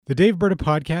The Daveberta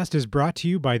Podcast is brought to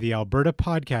you by the Alberta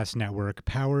Podcast Network,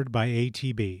 powered by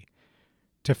ATB.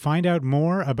 To find out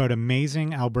more about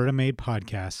amazing Alberta-made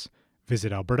podcasts,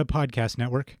 visit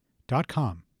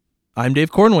albertapodcastnetwork.com. I'm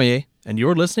Dave Cornway, and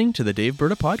you're listening to the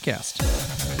Daveberta Podcast.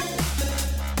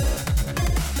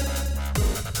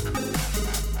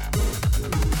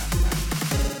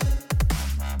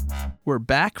 We're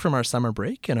back from our summer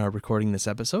break and are recording this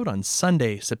episode on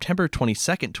Sunday, September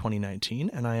 22nd, 2019,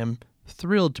 and I am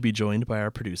thrilled to be joined by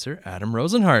our producer, Adam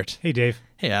Rozenhart. Hey, Dave.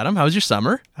 Hey, Adam. How was your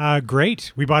summer?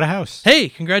 Great. We bought a house. Hey,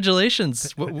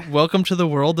 congratulations. Welcome to the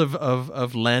world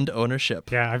of land ownership.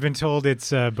 Yeah, I've been told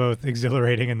it's both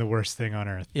exhilarating and the worst thing on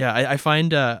earth. Yeah, I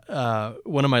find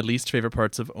one of my least favorite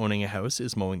parts of owning a house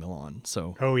is mowing the lawn.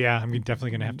 So, oh yeah, I'm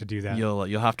definitely going to have to do that.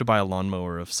 You'll have to buy a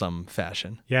lawnmower of some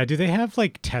fashion. Yeah, do they have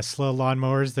like Tesla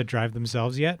lawnmowers that drive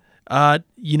themselves yet?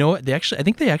 You know what? I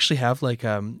think they actually have like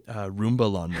Roomba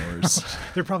lawnmowers.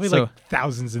 They're probably like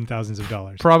thousands and thousands of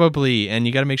dollars. Probably, and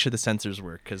you got to make sure the sensors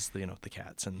work because the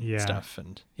cats and stuff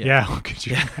and could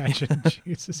you imagine?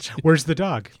 Jesus, where's the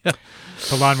dog? Yeah.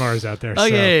 The lawnmower's out there.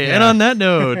 Okay, and on that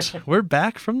note, we're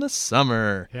back from the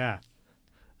summer. Yeah.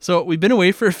 So we've been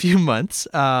away for a few months,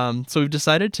 so we've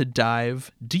decided to dive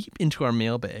deep into our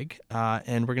mailbag,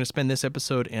 and we're going to spend this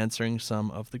episode answering some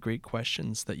of the great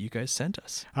questions that you guys sent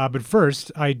us. But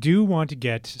first, I do want to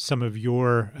get some of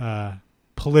your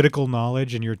political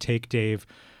knowledge and your take, Dave,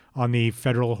 on the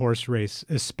federal horse race,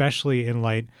 especially in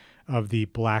light of the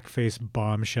blackface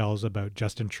bombshells about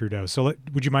Justin Trudeau. So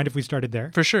would you mind if we started there?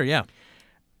 For sure, yeah.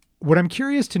 What I'm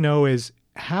curious to know is,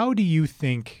 how do you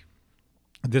think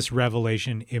this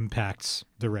revelation impacts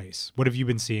the race? What have you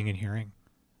been seeing and hearing?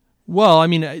 Well, I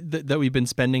mean, that we've been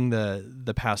spending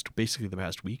the past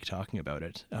week talking about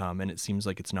it, and it seems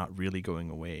like it's not really going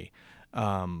away.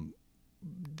 The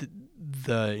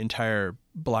entire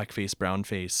blackface,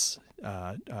 brownface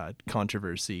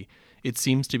controversy, it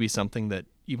seems to be something that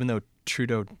even though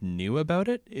Trudeau knew about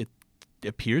it, it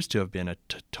appears to have been a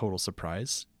total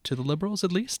surprise to the Liberals,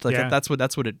 at least. That's what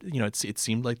it. It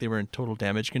seemed like they were in total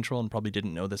damage control and probably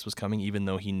didn't know this was coming, even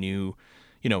though he knew.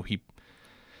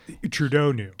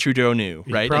 Trudeau knew.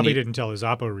 Right? He probably didn't tell his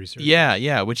Oppo research.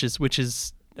 Yeah, which is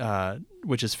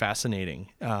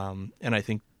fascinating, and I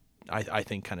think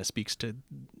kind of speaks to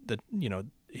the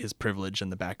his privilege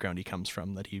and the background he comes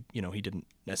from, that he didn't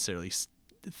necessarily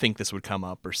think this would come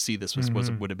up or see this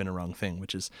would have been a wrong thing,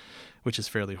 which is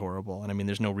fairly horrible. And I mean,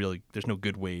 there's no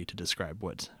good way to describe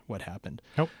what happened.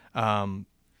 Nope.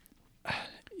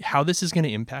 How this is going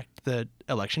to impact the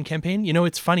election campaign,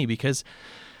 it's funny because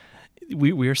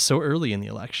we are so early in the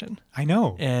election. I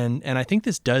know. And I think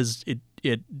this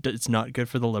it's not good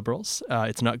for the Liberals.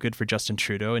 It's not good for Justin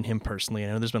Trudeau and him personally. I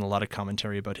know there's been a lot of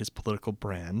commentary about his political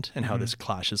brand and how this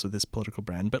clashes with his political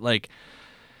brand, but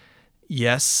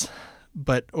yes.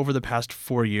 But over the past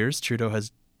 4 years, Trudeau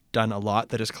has done a lot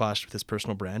that has clashed with his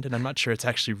personal brand, and I'm not sure it's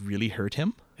actually really hurt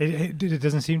him. It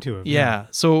doesn't seem to have. Yeah.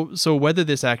 So whether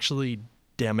this actually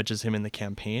damages him in the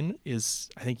campaign is,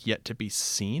 I think, yet to be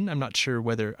seen. I'm not sure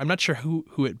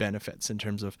who it benefits in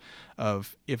terms of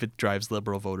if it drives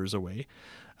Liberal voters away,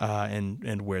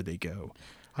 and where they go.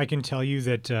 I can tell you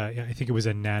that I think it was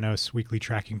a Nanos weekly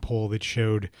tracking poll that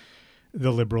showed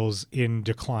the Liberals in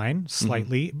decline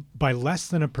slightly by less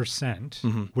than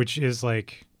 1%, which is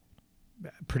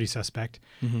pretty suspect.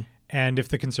 And if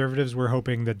the Conservatives were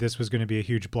hoping that this was going to be a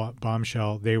huge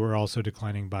bombshell, they were also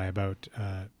declining by about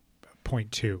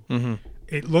 0.2.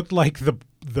 It looked like the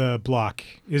Bloc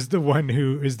is the one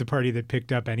who is the party that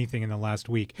picked up anything in the last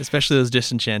week. Especially those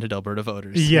disenchanted Alberta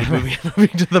voters. Yeah. Moving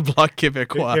to the Bloc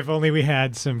Québécois. If only we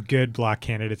had some good Bloc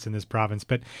candidates in this province.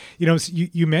 But,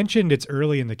 you mentioned it's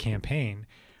early in the campaign.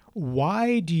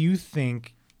 Why do you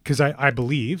think, because I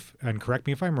believe, and correct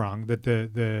me if I'm wrong, that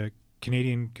the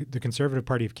Conservative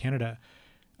Party of Canada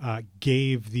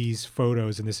gave these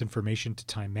photos and this information to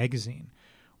Time Magazine.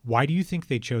 Why do you think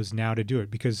they chose now to do it?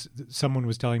 Because someone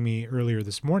was telling me earlier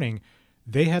this morning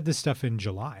they had this stuff in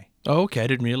July. Oh, okay. I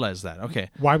didn't realize that. Okay.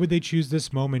 Why would they choose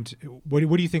this moment? What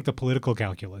do you think the political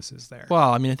calculus is there?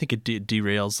 Well, I mean, I think it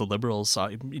derails the Liberals.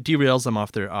 It derails them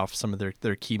off some of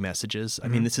their key messages. I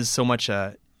mean, this is so much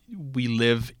we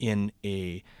live in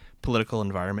a political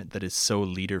environment that is so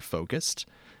leader-focused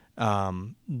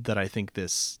that I think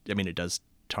it does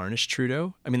tarnish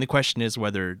Trudeau. I mean, the question is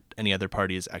whether any other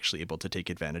party is actually able to take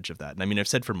advantage of that. And I mean, I've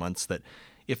said for months that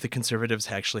if the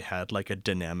Conservatives actually had like a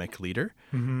dynamic leader,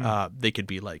 they could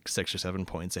be like 6 or 7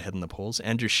 points ahead in the polls.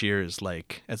 Andrew Scheer is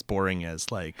like as boring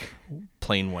as like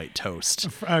plain white toast.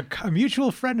 A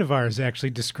mutual friend of ours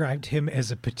actually described him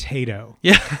as a potato.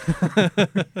 Yeah.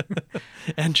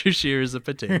 Andrew Scheer is a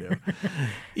potato.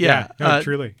 Yeah, no,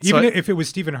 truly. Even so if it was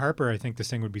Stephen Harper, I think this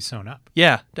thing would be sewn up.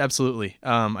 Yeah, absolutely.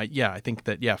 I think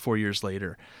that 4 years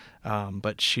later.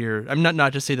 But Scheer, I'm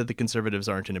not to say that the Conservatives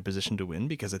aren't in a position to win,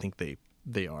 because I think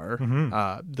they are.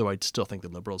 Though I still think the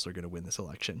Liberals are going to win this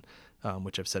election,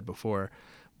 which I've said before.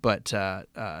 But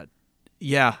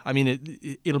yeah, I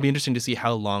mean, it'll be interesting to see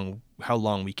how long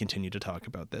we continue to talk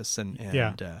about this, and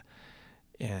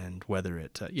whether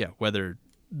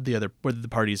whether the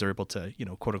parties are able to,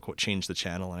 quote unquote, change the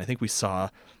channel. And I think we saw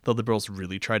the Liberals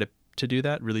really try to do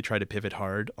that, really try to pivot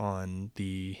hard on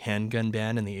the handgun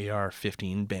ban and the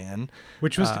AR-15 ban,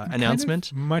 which was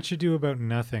announcement. Kind of much ado about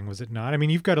nothing, was it not? I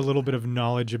mean, you've got a little bit of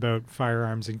knowledge about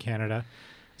firearms in Canada,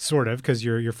 sort of, because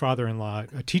your father-in-law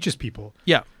teaches people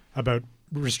about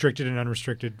restricted and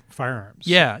unrestricted firearms.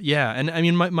 Yeah. And I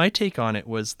mean, my take on it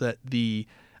was that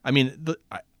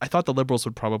I thought the Liberals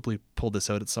would probably pull this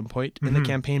out at some point in the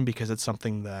campaign, because it's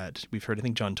something that we've heard. I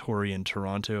think John Tory in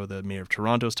Toronto, the mayor of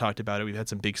Toronto, has talked about it. We've had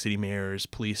some big city mayors,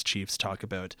 police chiefs talk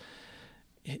about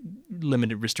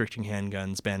restricting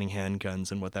handguns, banning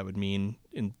handguns, and what that would mean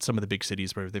in some of the big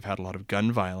cities where they've had a lot of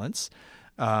gun violence.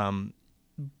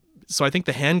 So I think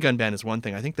the handgun ban is one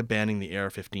thing. I think the banning the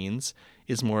AR-15s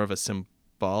is more of a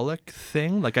symbolic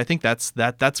thing. Like, I think that's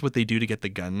what they do to get the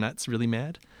gun nuts really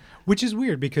mad. Which is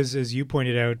weird, because as you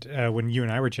pointed out when you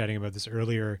and I were chatting about this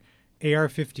earlier,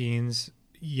 AR-15s,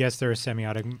 yes, they're a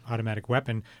semi-automatic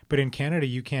weapon, but in Canada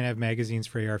you can't have magazines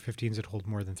for AR-15s that hold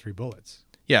more than 3 bullets.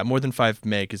 Yeah, more than 5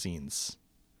 magazines.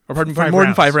 Or pardon, more more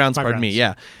rounds. than 5 rounds, 5 pardon rounds.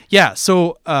 me. Yeah.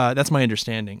 So that's my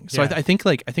understanding. So Yeah. I think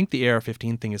the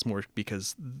AR-15 thing is more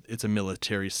because it's a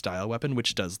military style weapon,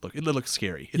 which does looks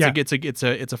scary.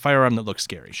 It's a firearm that looks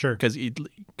scary. Sure.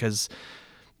 Because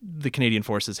the Canadian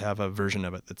Forces have a version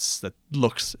of it that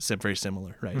looks very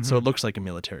similar, right? So it looks like a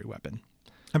military weapon.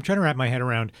 I'm trying to wrap my head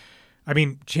around. I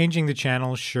mean, changing the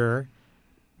channel, sure.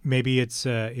 Maybe it's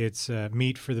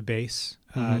meat for the base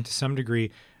to some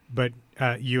degree. But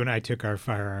you and I took our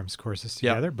firearms courses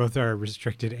together. Yep. Both are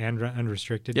restricted and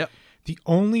unrestricted. Yep. The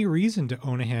only reason to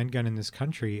own a handgun in this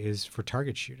country is for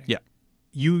target shooting. Yeah.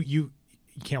 You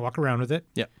can't walk around with it.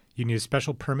 Yeah. You need a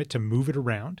special permit to move it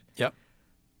around. Yep.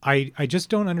 I just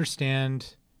don't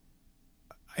understand,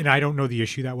 and I don't know the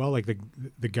issue that well, like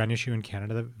the gun issue in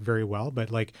Canada very well,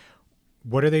 but like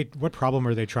what problem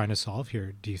are they trying to solve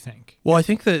here, do you think? Well, I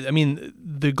think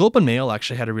the Globe and Mail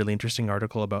actually had a really interesting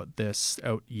article about this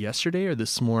out yesterday or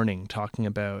this morning, talking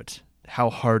about how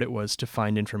hard it was to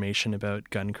find information about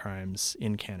gun crimes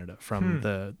in Canada from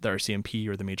the RCMP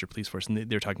or the major police force. And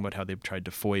they're talking about how they've tried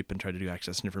to FOIP and try to do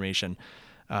access to information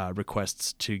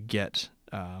requests to get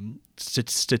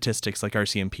statistics like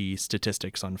RCMP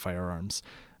statistics on firearms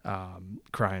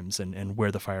crimes and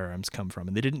where the firearms come from,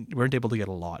 and they weren't able to get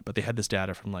a lot, but they had this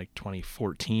data from like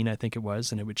 2014, I think it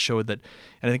was, and it would show that.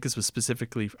 And I think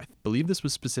I believe this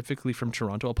was specifically from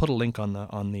Toronto. I'll put a link on the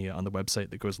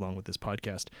website that goes along with this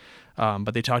podcast.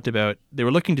 But they talked about, they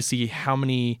were looking to see how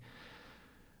many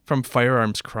from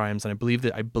firearms crimes, and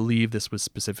I believe this was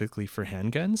specifically for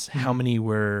handguns. How many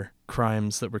were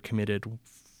crimes that were committed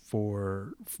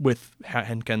with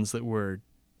handguns that were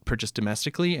purchased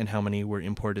domestically, and how many were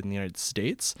imported in the United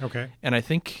States. Okay. And I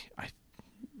think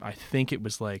it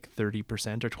was like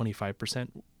 30% or 25%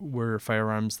 were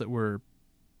firearms that were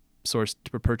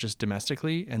purchased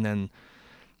domestically, and then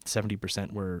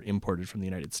 70% were imported from the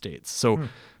United States. So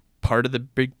part of the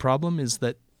big problem is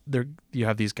that you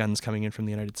have these guns coming in from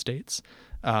the United States.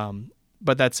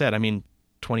 But that said, I mean,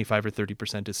 25 or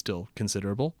 30% is still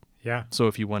considerable. Yeah. So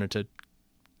if you wanted to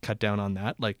cut down on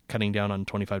that, like cutting down on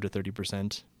 25 to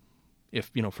 30%, if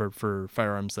for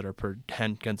firearms that are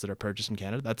handguns that are purchased in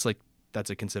Canada, that's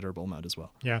a considerable amount as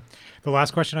well. Yeah. The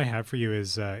last question I have for you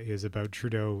is about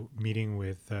Trudeau meeting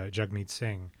with Jagmeet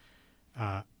Singh.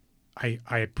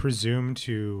 I presume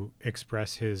to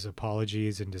express his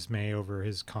apologies and dismay over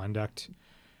his conduct.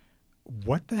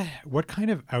 What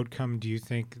kind of outcome do you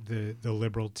think the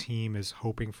Liberal team is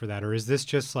hoping for that, or is this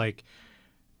just like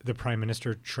the Prime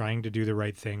Minister trying to do the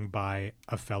right thing by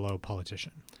a fellow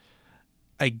politician?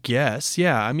 I guess,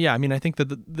 yeah. I mean, I think that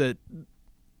the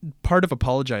part of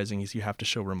apologizing is you have to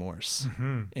show remorse.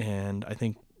 And I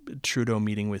think Trudeau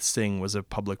meeting with Singh was a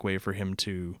public way for him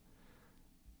to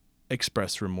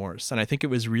express remorse. And I think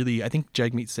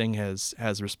Jagmeet Singh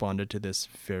has responded to this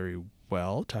very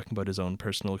well, talking about his own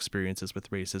personal experiences with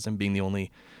racism, being the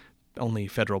only only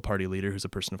federal party leader who's a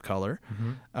person of color,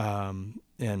 and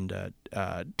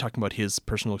talking about his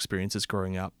personal experiences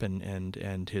growing up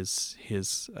and his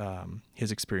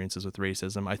experiences with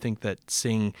racism. I think that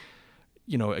Singh,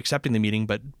 accepting the meeting,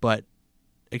 but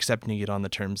accepting it on the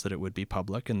terms that it would be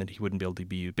public and that he wouldn't be able to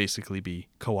be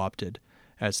co-opted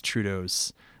as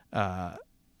Trudeau's for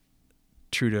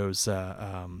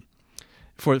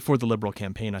the Liberal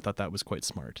campaign. I thought that was quite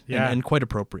smart and quite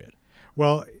appropriate.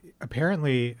 Well,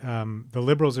 apparently the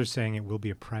Liberals are saying it will be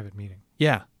a private meeting.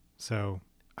 Yeah. So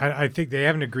I think they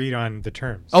haven't agreed on the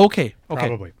terms. Oh, okay.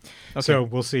 Probably. Okay. So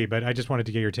we'll see. But I just wanted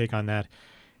to get your take on that.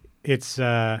 It's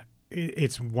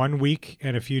 1 week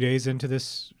and a few days into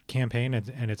this campaign,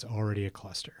 and it's already a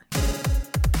cluster.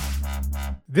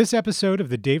 This episode of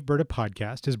the Daveberta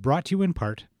Podcast is brought to you in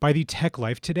part by the Tech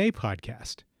Life Today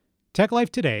podcast. Tech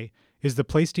Life Today is the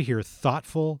place to hear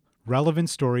thoughtful, relevant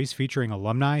stories featuring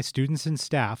alumni, students, and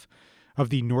staff of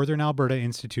the Northern Alberta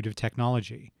Institute of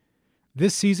Technology.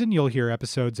 This season, you'll hear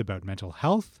episodes about mental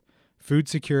health, food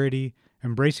security,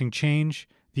 embracing change,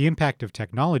 the impact of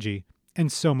technology,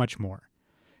 and so much more.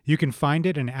 You can find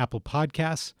it in Apple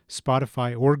Podcasts,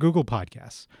 Spotify, or Google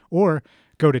Podcasts, or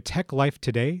go to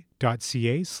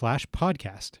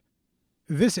techlifetoday.ca/podcast.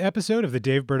 This episode of the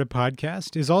Daveberta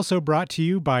Podcast is also brought to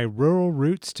you by Rural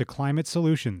Roots to Climate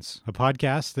Solutions, a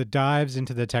podcast that dives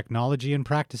into the technology and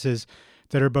practices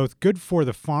that are both good for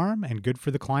the farm and good for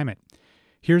the climate.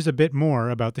 Here's a bit more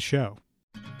about the show.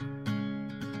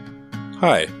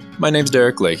 Hi, my name's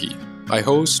Derek Leahy. I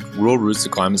host Rural Roots to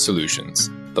Climate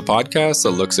Solutions, the podcast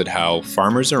that looks at how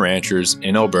farmers and ranchers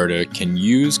in Alberta can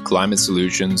use climate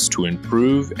solutions to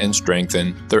improve and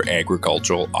strengthen their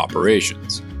agricultural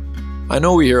operations. I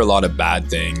know we hear a lot of bad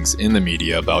things in the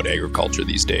media about agriculture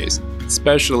these days,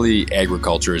 especially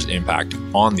agriculture's impact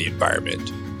on the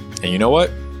environment. And you know what?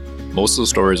 Most of the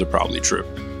stories are probably true.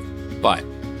 But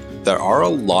there are a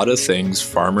lot of things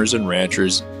farmers and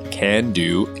ranchers can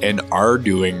do and are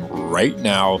doing right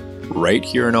now, right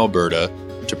here in Alberta,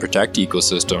 to protect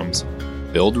ecosystems,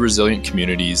 build resilient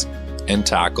communities, and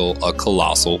tackle a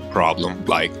colossal problem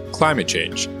like climate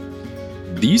change.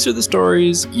 These are the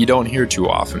stories you don't hear too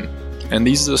often, and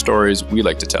these are the stories we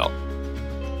like to tell.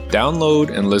 Download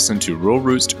and listen to Rural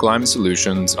Roots to Climate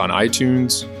Solutions on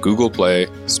iTunes, Google Play,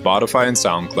 Spotify, and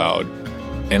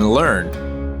SoundCloud, and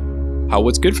learn how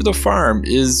what's good for the farm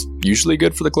is usually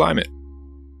good for the climate.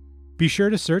 Be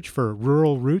sure to search for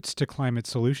Rural Roots to Climate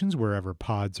Solutions wherever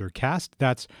pods are cast.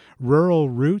 That's Rural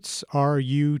Roots,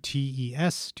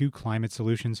 RUTES, to Climate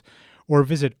Solutions, or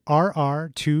visit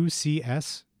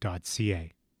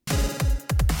rr2cs.ca.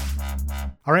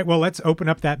 All right, well, let's open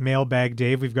up that mailbag,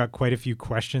 Dave. We've got quite a few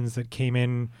questions that came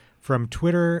in from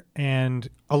Twitter and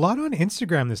a lot on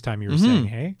Instagram this time, you were saying,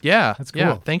 hey? Yeah. That's cool.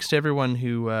 Yeah. Thanks to everyone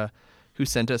who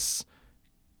sent us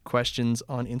questions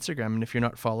on Instagram. And if you're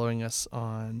not following us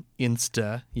on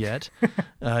Insta yet,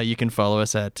 you can follow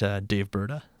us at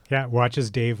Daveberta. Yeah, watch as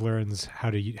Dave learns how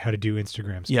to do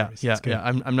Instagram stories. Yeah.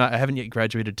 I haven't yet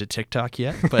graduated to TikTok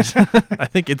yet, but I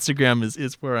think Instagram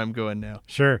is where I'm going now.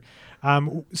 Sure.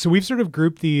 So we've sort of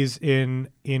grouped these in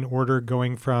order,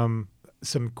 going from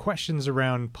some questions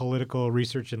around political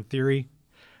research and theory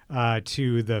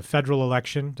to the federal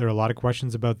election. There are a lot of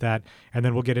questions about that. And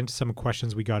then we'll get into some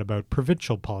questions we got about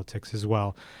provincial politics as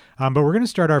well. But we're going to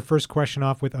start our first question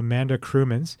off with Amanda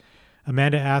Krumans.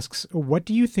 Amanda asks, what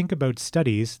do you think about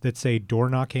studies that say door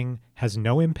knocking has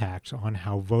no impact on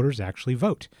how voters actually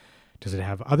vote? Does it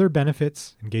have other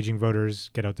benefits, engaging voters,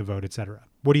 get out the vote, etc.?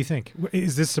 What do you think?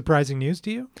 Is this surprising news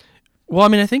to you? Well, I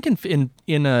mean, I think in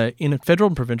federal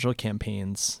and provincial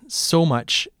campaigns, so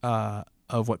much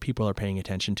of what people are paying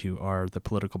attention to are the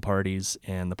political parties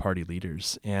and the party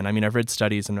leaders. And I mean, I've read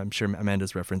studies, and I'm sure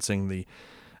Amanda's referencing the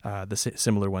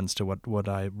similar ones to what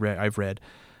I've read.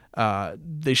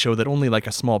 They show that only like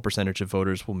a small percentage of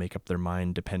voters will make up their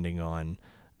mind depending on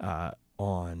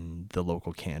the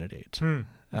local candidate.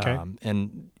 Okay.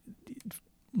 And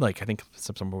like I think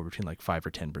somewhere between like 5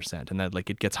 or 10%, and that like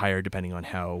it gets higher depending on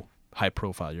how high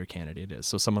profile your candidate is.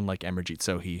 So someone like Amarjeet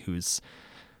Sohi, who's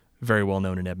very well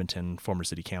known in Edmonton, former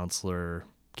city councillor,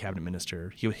 cabinet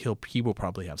minister, he will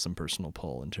probably have some personal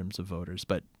pull in terms of voters.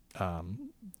 But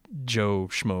Joe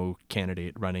Schmo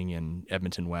candidate running in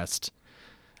Edmonton West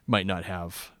might not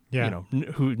have,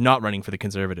 who not running for the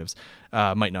Conservatives,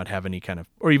 might not have any kind of,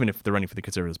 or even if they're running for the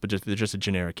Conservatives, but they're just a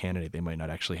generic candidate, they might not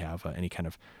actually have any kind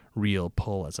of real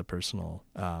pull as a personally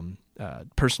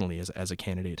as a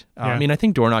candidate. I mean, I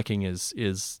think door knocking is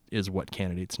what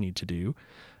candidates need to do.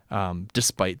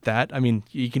 Despite that, I mean,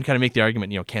 you can kind of make the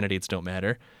argument, candidates don't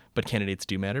matter, But candidates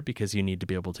do matter because you need to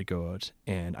be able to go out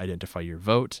and identify your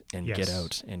vote and Yes. get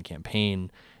out and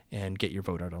campaign and get your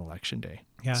vote out on election day.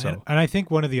 Yeah, So, and I think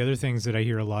one of the other things that I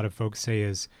hear a lot of folks say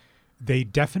is they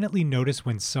definitely notice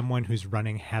when someone who's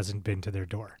running hasn't been to their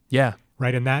door, yeah.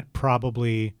 right? And that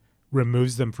probably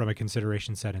removes them from a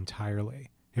consideration set entirely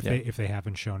if they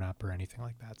haven't shown up or anything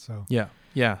like that. So Yeah.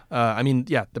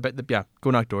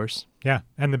 Go knock doors. yeah,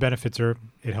 and the benefits are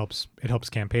it helps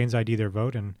campaigns ID their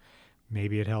vote, and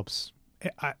maybe it helps.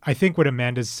 I think what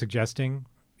Amanda's suggesting,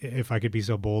 if I could be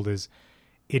so bold, is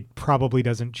it probably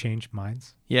doesn't change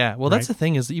minds. Yeah, well, that's Right. the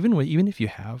thing is even if you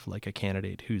have like a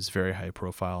candidate who's very high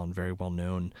profile and very well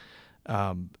known,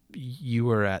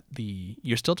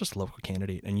 you're still just a local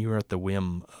candidate, and you are at the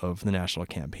whim of the national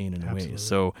campaign in a way. Absolutely.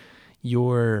 So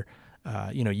you're,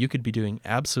 you could be doing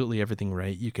absolutely everything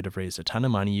right. You could have raised a ton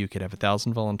of money. You could have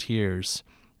 1,000 volunteers,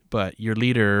 but your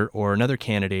leader or another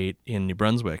candidate in New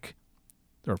Brunswick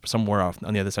or somewhere off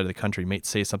on the other side of the country might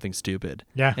say something stupid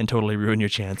Yeah. and totally ruin your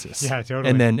chances. Yeah, totally.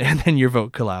 And then your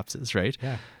vote collapses, right?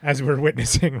 Yeah, as we're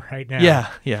witnessing right now.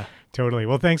 Yeah. Totally.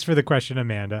 Well, thanks for the question,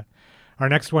 Amanda. Our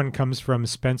next one comes from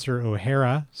Spencer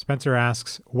O'Hara. Spencer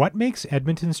asks, what makes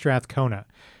Edmonton Strathcona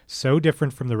so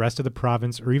different from the rest of the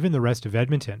province or even the rest of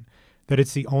Edmonton that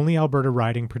it's the only Alberta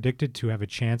riding predicted to have a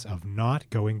chance of not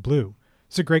going blue?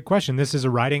 It's a great question. This is a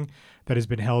riding that has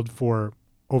been held for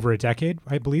over a decade,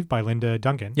 I believe, by Linda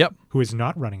Duncan, Yep. who is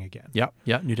not running again. Yeah.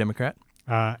 New Democrat.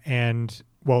 And,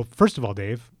 well, first of all,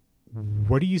 Dave,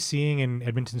 what are you seeing in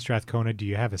Edmonton Strathcona? Do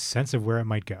you have a sense of where it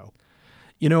might go?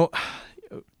 You know,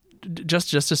 just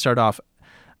to start off,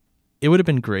 it would have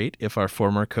been great if our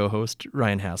former co-host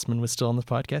Ryan Hassman was still on the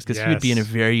podcast, because he would be in a Yes.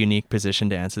 very unique position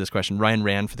to answer this question. Ryan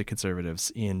ran for the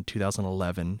Conservatives in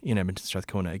 2011 in Edmonton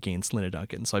Strathcona against Linda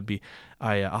Duncan. So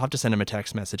I'll have to send him a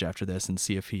text message after this and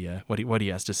see if he what he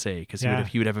has to say, because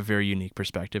he would have a very unique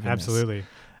perspective. In Absolutely.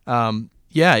 this.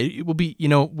 It will be,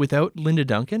 without Linda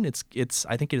Duncan,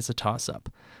 I think it's a toss-up.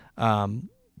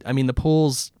 I mean, the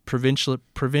polls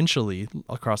provincially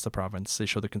across the province, they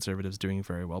show the Conservatives doing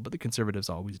very well, but the Conservatives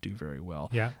always do very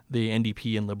well. Yeah. The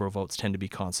NDP and Liberal votes tend to be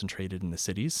concentrated in the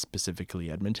cities,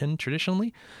 specifically Edmonton,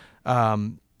 traditionally.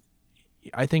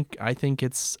 I think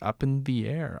it's up in the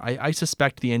air. I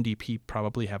suspect the NDP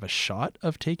probably have a shot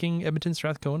of taking Edmonton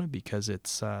Strathcona because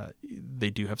they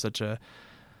do have such a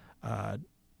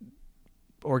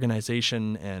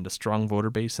organization and a strong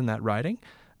voter base in that riding.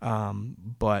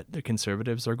 But the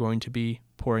Conservatives are going to be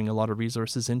pouring a lot of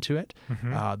resources into it.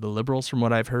 Mm-hmm. The Liberals, from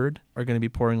what I've heard, are going to be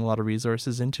pouring a lot of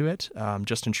resources into it.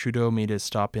 Justin Trudeau made a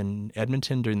stop in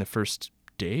Edmonton during the first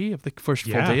full day of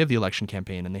the election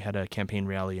campaign, and they had a campaign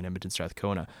rally in Edmonton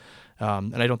Strathcona.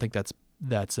 And I don't think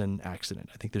that's an accident.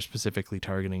 I think they're specifically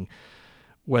targeting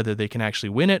whether they can actually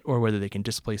win it or whether they can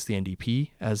displace the NDP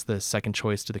as the second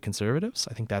choice to the Conservatives.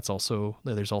 I think there's also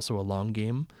a long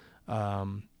game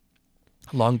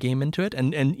into it,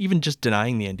 and even just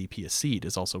denying the NDP a seat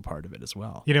is also part of it as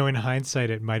well. In hindsight,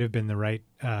 it might have been the right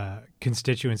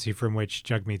constituency from which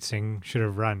Jagmeet Singh should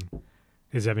have run,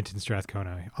 is Edmonton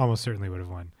Strathcona. Almost certainly would have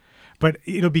won. But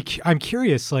I'm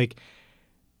curious,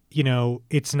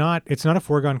 it's not a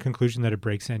foregone conclusion that it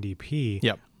breaks NDP.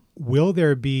 Yep. Will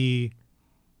there be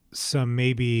some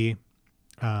maybe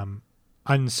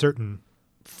uncertain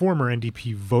former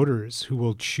NDP voters who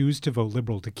will choose to vote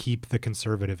Liberal to keep the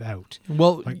Conservative out?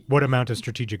 Well, what amount of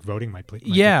strategic voting might play?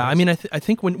 I mean, I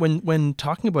think when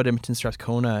talking about Edmonton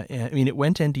Strathcona, I mean, it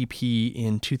went NDP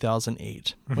in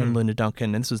 2008 when Linda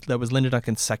Duncan, and that was Linda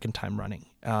Duncan's second time running.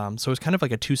 So it was kind of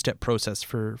like a two-step process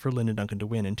for Linda Duncan to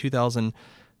win. In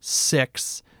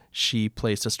 2006, she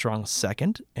placed a strong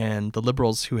second, and the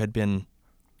Liberals, who had been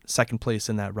second place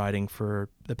in that riding for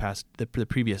the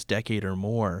previous decade or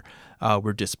more,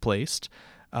 were displaced.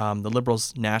 The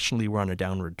Liberals nationally were on a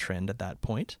downward trend at that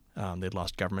point. They'd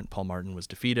lost government. Paul Martin was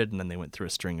defeated, and then they went through a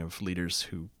string of leaders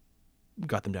who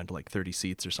got them down to like 30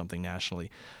 seats or something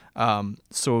nationally.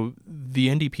 So the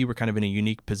NDP were kind of in a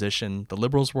unique position. The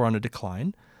Liberals were on a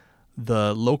decline.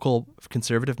 The local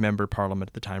Conservative member of Parliament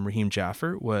at the time, Raheem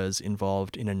Jaffer, was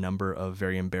involved in a number of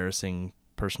very embarrassing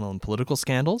personal and political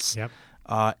scandals. Yep.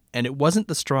 And it wasn't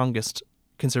the strongest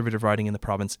Conservative riding in the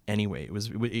province anyway. It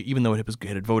was, even though it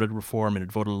had voted Reform, it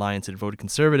had voted Alliance, it had voted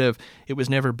Conservative, it was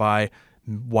never by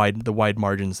the wide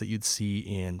margins that you'd see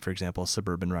in, for example, a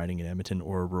suburban riding in Edmonton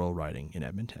or a rural riding in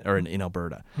Edmonton or in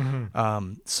Alberta.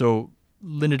 Mm-hmm. So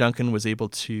Linda Duncan was able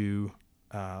to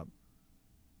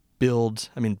build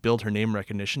her name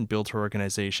recognition, build her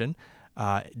organization,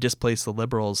 displace the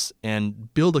Liberals,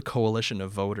 and build a coalition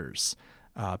of voters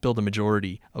build a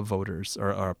majority of voters or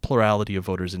a plurality of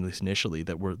voters, at least initially,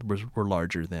 that were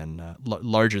larger than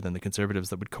the Conservatives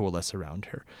that would coalesce around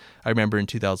her. I remember in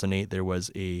 2008 there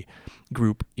was a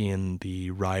group in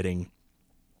the riding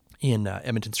in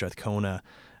Edmonton Strathcona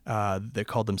that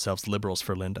called themselves Liberals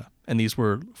for Linda. And these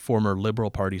were former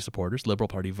Liberal Party supporters, Liberal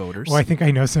Party voters. Well, I think I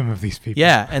know some of these people.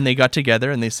 Yeah, and they got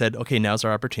together and they said, okay, now's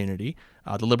our opportunity.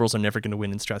 The Liberals are never going to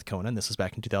win in Strathcona, and this was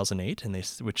back in 2008, and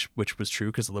which was true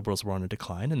because the Liberals were on a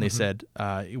decline. And they said,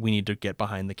 we need to get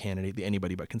behind the candidate, the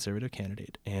anybody but Conservative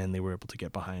candidate. And they were able to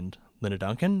get behind Linda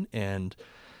Duncan, and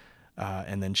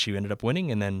then she ended up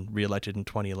winning and then re-elected in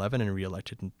 2011 and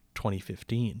re-elected in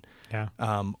 2015. Yeah.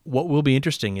 What will be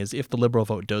interesting is if the Liberal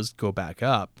vote does go back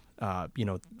up,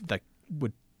 that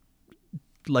would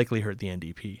likely hurt the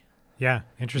NDP. Yeah,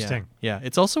 interesting. Yeah.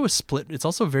 It's also a split. It's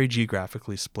also a very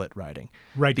geographically split riding.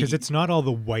 Right, because it's not all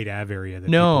the White Ave area that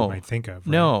people might think of.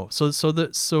 Right? No. So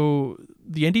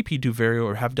the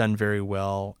NDP have done very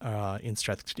well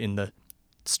in the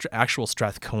actual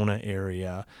Strathcona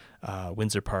area,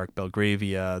 Windsor Park,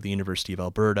 Belgravia, the University of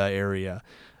Alberta area,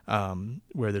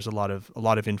 where there's a lot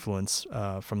of influence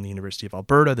from the University of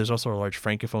Alberta. There's also a large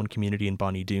Francophone community in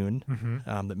Bonnie Doon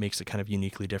that makes it kind of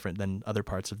uniquely different than other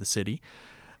parts of the city.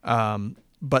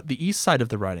 But the east side of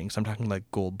the riding, so I'm talking like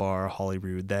Gold Bar,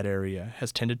 Holyrood, that area,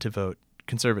 has tended to vote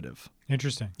Conservative.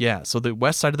 Interesting. Yeah, so the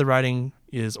west side of the riding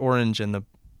is orange and the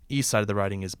east side of the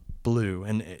riding is blue.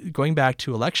 And going back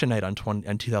to election night on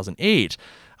 2008,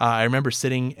 I remember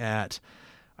sitting at,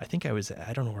 I think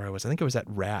I don't know where I was. I think I was at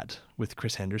RAT with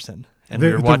Chris Henderson. And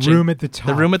we were watching the room at the top.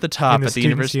 The room at the top at the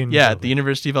University. At the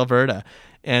University of Alberta.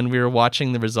 And we were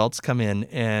watching the results come in,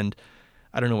 and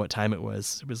I don't know what time it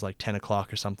was. It was like 10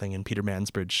 o'clock or something, and Peter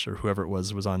Mansbridge or whoever it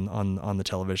was on the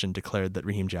television declared that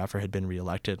Raheem Jaffer had been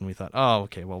reelected, and we thought, oh,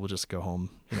 okay, well, we'll just go home.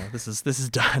 This is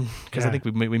done, because I think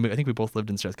we both lived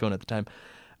in Strathcona at the time.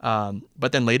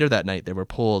 But then later that night there were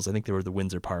polls. I think they were the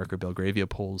Windsor Park or Belgravia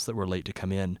polls that were late to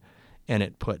come in, and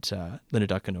it put Linda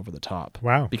Duncan over the top.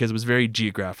 Wow! Because it was very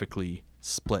geographically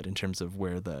split in terms of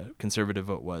where the Conservative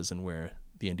vote was and where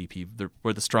the NDP,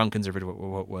 where the strong Conservative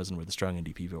vote was and where the strong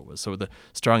NDP vote was. So the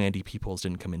strong NDP polls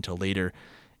didn't come in until later,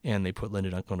 and they put Linda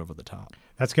Duncan over the top.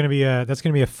 That's gonna be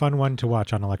a fun one to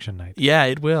watch on election night. Yeah,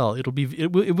 it will. It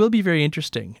will be very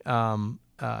interesting. It'll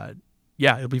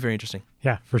be very interesting.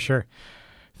 Yeah, for sure.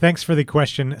 Thanks for the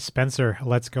question, Spencer.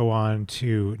 Let's go on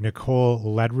to Nicole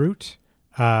Ledroot.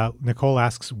 Nicole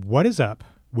asks, what is up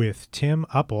with Tim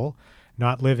Uppal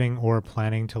not living or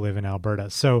planning to live in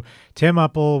Alberta? So Tim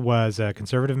Uppal was a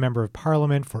Conservative member of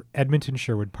Parliament for Edmonton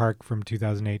Sherwood Park from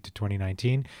 2008 to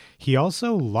 2019. He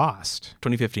also lost...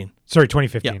 2015. Sorry,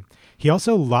 2015. Yeah. He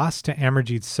also lost to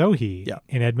Amarjeet Sohi Yeah.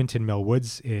 in Edmonton Mill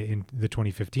Woods in the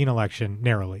 2015 election,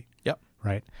 narrowly. Yep.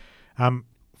 Right.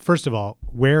 First of all,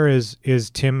 where is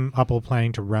Tim Uppal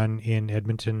planning to run in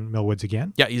Edmonton Mill Woods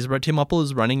again? Yeah, Tim Uppal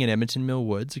is running in Edmonton Mill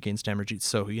Woods against Amarjeet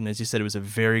Sohi, and as you said, it was a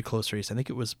very close race. I think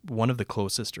it was one of the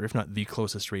closest, or if not the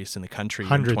closest race in the country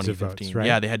Hundreds in 2015. of votes, right?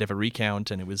 Yeah, they had to have a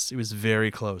recount, and it was very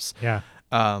close. Yeah.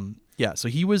 So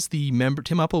he was the member.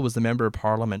 Tim Uppal was the member of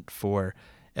Parliament for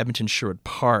Edmonton Sherwood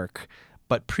Park.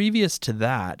 But previous to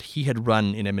that, he had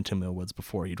run in Edmonton Mill Woods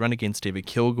before. He'd run against David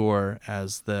Kilgour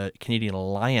as the Canadian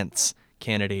Alliance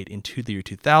candidate in the year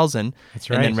 2000. That's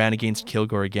right. And then ran against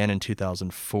Kilgour again in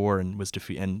 2004 and was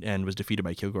defeated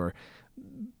by Kilgour.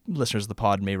 Listeners of the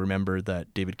pod may remember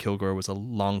that David Kilgour was a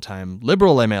longtime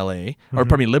Liberal MLA, or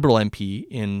pardon me, Liberal MP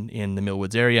in the Mill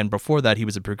Woods area, and before that he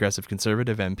was a Progressive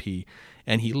Conservative MP,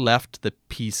 and he left the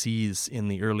PCs in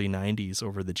the early 90s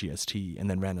over the GST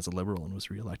and then ran as a Liberal and was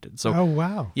reelected. So, oh,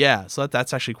 wow. Yeah, so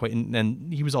that's actually quite,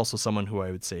 and he was also someone who I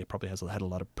would say probably had a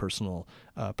lot of personal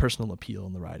appeal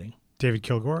in the riding. David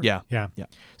Kilgour? Yeah.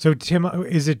 So Tim,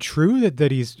 is it true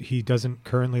that he doesn't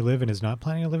currently live and is not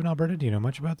planning to live in Alberta? Do you know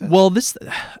much about that? Well,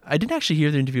 I didn't actually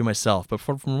hear the interview myself, but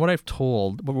from what I am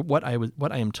told, Tim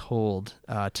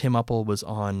Uppal was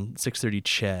on 630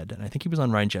 Ched, and I think he was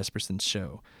on Ryan Jesperson's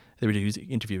show. He was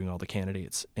interviewing all the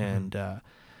candidates, and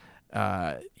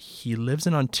he lives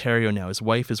in Ontario now. His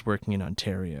wife is working in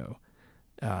Ontario,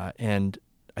 and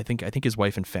I think his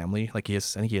wife and family, Tim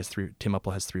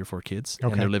Uppal has 3 or 4 kids,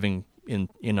 okay. And they're living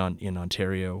in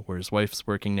Ontario, where his wife's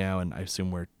working now, and I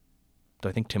assume I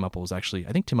think Tim Uppal is actually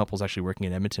working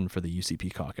in Edmonton for the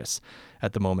UCP caucus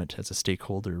at the moment as a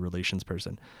stakeholder relations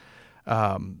person.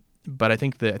 But I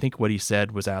think what he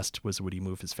said was asked was, would he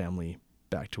move his family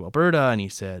back to Alberta, and he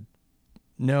said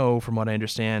no. From what I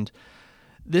understand,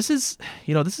 this is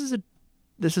a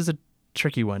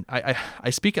tricky one. I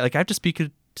have to speak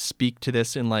to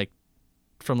this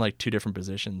from 2 different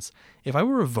positions. If I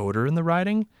were a voter in the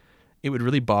riding, it would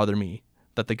really bother me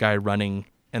that the guy running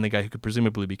and the guy who could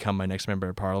presumably become my next member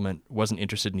of parliament wasn't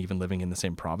interested in even living in the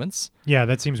same province. Yeah,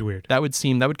 that seems weird. That would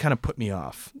kind of put me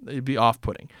off. It'd be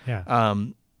off-putting. Yeah.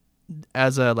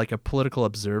 As a political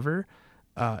observer,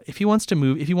 if he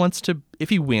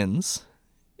wins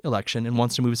election and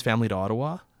wants to move his family to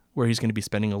Ottawa, where he's going to be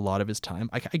spending a lot of his time,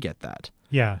 I get that.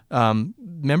 Yeah.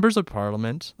 Members of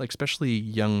parliament, especially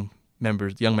young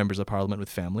members of parliament with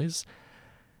families,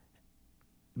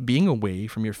 being away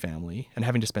from your family and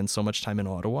having to spend so much time in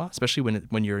Ottawa, especially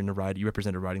when you're in a riding, you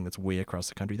represent a riding that's way across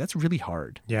the country, that's really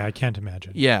hard. Yeah, I can't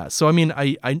imagine. Yeah. So I mean,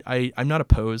 I'm not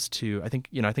opposed to. I think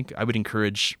I would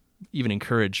encourage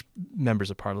members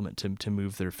of parliament to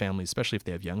move their families, especially if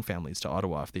they have young families, to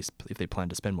Ottawa if they plan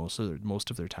to spend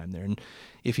most of their time there. And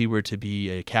if he were to be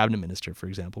a cabinet minister, for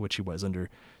example, which he was under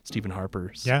Stephen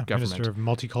Harper's government, Minister of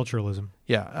Multiculturalism.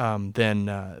 Yeah.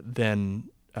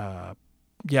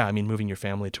 Yeah, I mean, moving your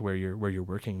family to where you're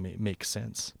working makes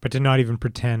sense. But to not even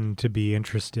pretend to be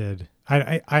interested,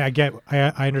 I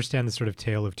understand the sort of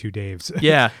tale of two Daves.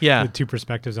 Yeah. The two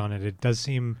perspectives on it.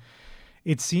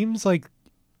 It seems like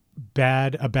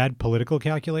a bad political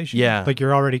calculation. Yeah, like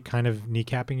you're already kind of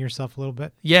kneecapping yourself a little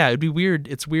bit. Yeah, it'd be weird.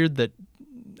 It's weird that,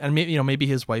 and maybe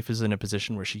his wife is in a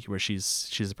position where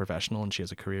she's a professional and she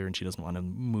has a career and she doesn't want to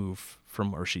move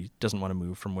from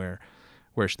where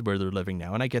they're living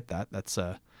now, and I get that.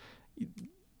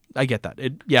 I get that.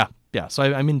 Yeah. So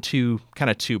I'm in two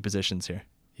positions here.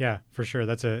 Yeah, for sure.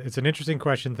 It's an interesting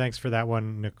question. Thanks for that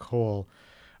one, Nicole.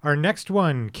 Our next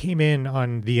one came in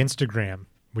on the Instagram,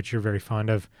 which you're very fond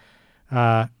of.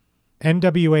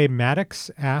 NWA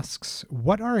Maddox asks,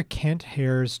 "What are Kent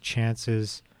Hare's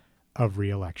chances of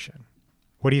re-election?"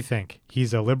 What do you think?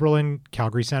 He's a Liberal in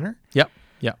Calgary Centre. Yep.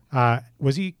 Yeah.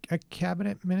 Was he a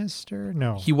cabinet minister?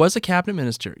 No. He was a cabinet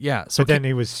minister. Yeah. So then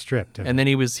he was stripped. And then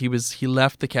he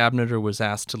left the cabinet or was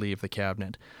asked to leave the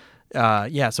cabinet.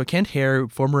 So Kent Hare,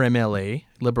 former MLA,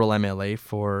 Liberal MLA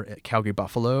for Calgary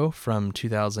Buffalo from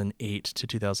 2008 to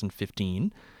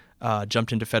 2015,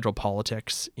 jumped into federal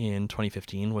politics in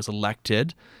 2015, was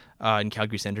elected in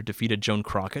Calgary Centre, defeated Joan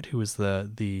Crockett, who was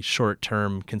the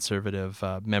short-term Conservative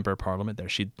member of Parliament there.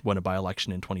 She won a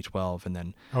by-election in 2012 and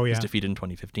then was defeated in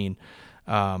 2015.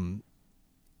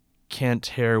 Kent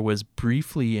Hare was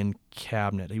briefly in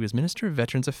cabinet. He was Minister of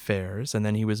Veterans Affairs, and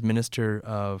then he was Minister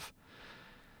of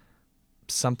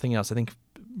something else, I think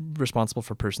responsible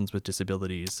for persons with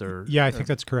disabilities I think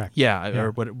that's correct.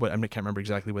 Or what I can't remember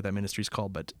exactly what that ministry is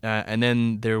called, but and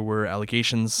then there were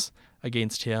allegations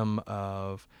against him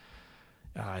of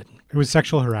it was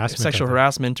sexual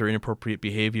harassment or inappropriate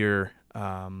behavior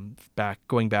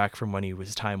going back from when he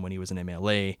was an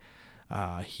MLA.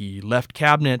 He left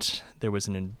cabinet. There was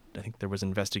an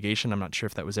investigation. I'm not sure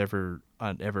if that was ever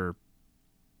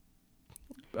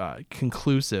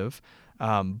conclusive,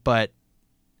 but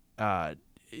I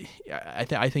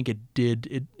think it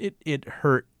did. It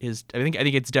hurt his. I think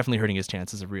it's definitely hurting his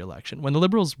chances of re-election. When the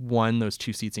Liberals won those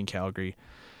two seats in Calgary,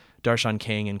 Darshan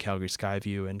King in Calgary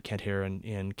Skyview and Kent Hare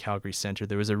in Calgary Centre,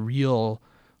 there was a real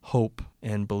hope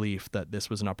and belief that this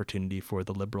was an opportunity for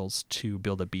the Liberals to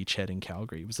build a beachhead in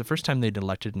Calgary. It was the first time they'd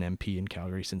elected an MP in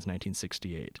Calgary since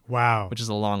 1968. Wow. Which is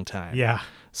a long time. Yeah.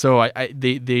 So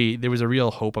there was a real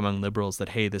hope among Liberals that,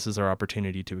 hey, this is our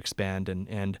opportunity to expand.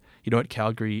 And you know what?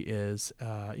 Calgary is,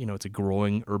 it's a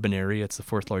growing urban area. It's the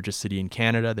fourth largest city in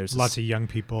Canada. There's lots of young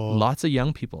people. Lots of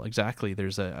young people, exactly.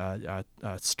 There's a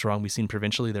strong, we've seen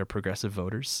provincially, there are progressive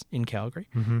voters in Calgary,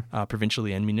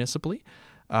 provincially and municipally.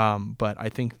 But I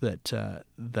think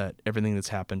that everything that's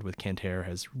happened with Kent Hare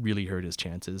has really hurt his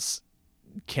chances.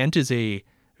 Kent is a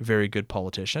very good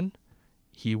politician.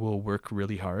 He will work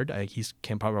really hard. He's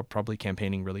probably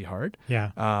campaigning really hard.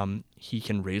 Yeah. He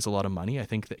can raise a lot of money. I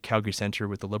think that Calgary Centre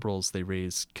with the Liberals, they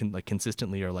raise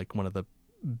consistently are like one of the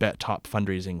top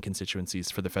fundraising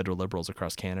constituencies for the federal Liberals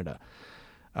across Canada.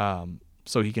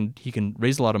 So he can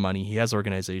raise a lot of money. He has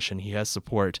organization. He has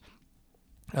support.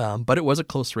 But it was a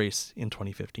close race in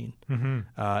 2015.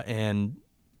 And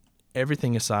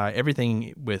everything aside,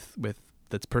 everything with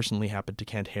that's personally happened to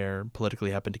Kent Hare,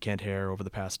 politically happened to Kent Hare over the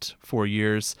past 4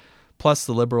 years, plus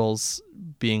the Liberals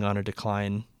being on a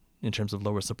decline in terms of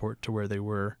lower support to where they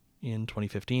were in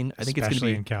 2015. I think it's going to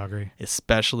be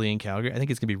especially in Calgary. I think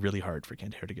it's going to be really hard for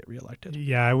Kent Hare to get reelected.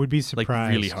 Yeah, I would be surprised. Like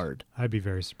really hard. I'd be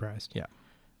very surprised. Yeah.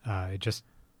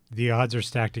 The odds are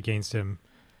stacked against him.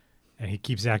 And he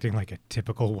keeps acting like a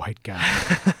typical white guy.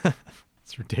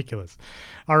 It's ridiculous.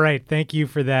 All right. Thank you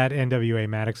for that, NWA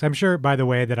Maddox. I'm sure, by the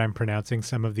way, that I'm pronouncing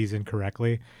some of these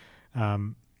incorrectly.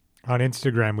 On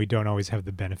Instagram, we don't always have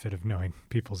the benefit of knowing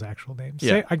people's actual names.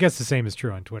 Yeah. I guess the same is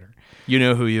true on Twitter. You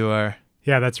know who you are.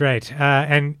 Yeah, that's right.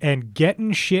 And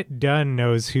Getting Shit Done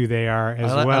knows who they are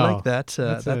as well. I like that.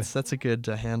 That's a good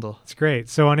handle. It's great.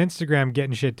 So on Instagram,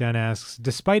 Getting Shit Done asks,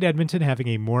 despite Edmonton having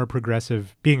being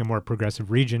a more progressive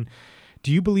region,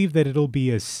 do you believe that it'll be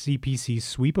a CPC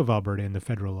sweep of Alberta in the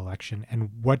federal election? And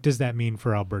what does that mean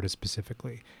for Alberta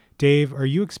specifically? Dave, are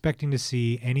you expecting to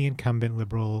see any incumbent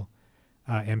Liberal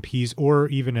MPs or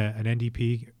even an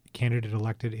NDP candidate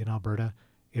elected in Alberta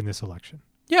in this election?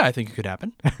 Yeah, I think it could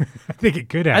happen. I think it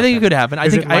could happen. I think it could happen.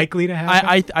 Is it likely to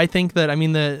happen? I think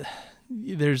that,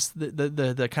 there's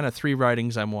the kind of three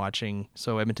ridings I'm watching.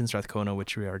 So Edmonton Strathcona,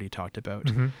 which we already talked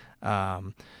about.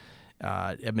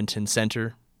 Edmonton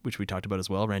Centre, which we talked about as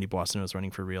well. Randy Boissonneau is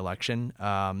running for re-election.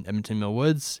 Edmonton Mill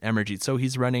Woods, Amarjeet. So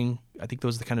he's running. I think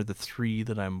those are the three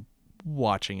that I'm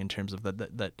watching in terms of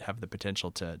that have the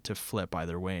potential to flip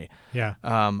either way. Yeah.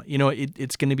 It'll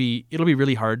be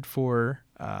really hard for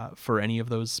any of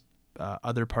those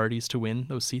other parties to win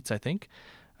those seats, I think.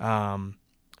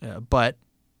 But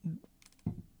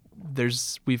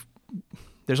there's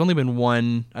only been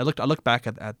one. I looked back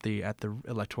at the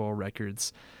electoral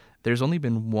records. There's only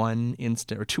been one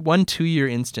instant or one 2-year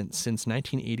instance since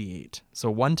 1988. So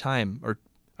one time or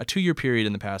a 2-year period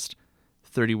in the past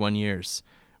 31 years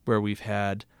where we've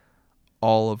had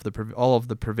all of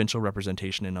the provincial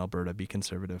representation in Alberta be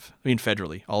Conservative.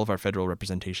 Federally, all of our federal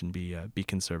representation be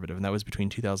Conservative, and that was between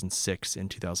 2006 and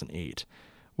 2008,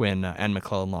 when Anne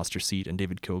McClellan lost her seat and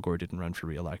David Kilgour didn't run for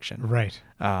re-election. Right.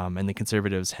 And the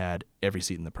Conservatives had every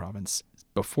seat in the province.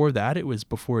 Before that, it was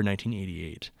before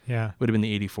 1988. Yeah. Would have been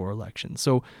the 84 election.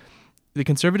 So the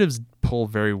Conservatives poll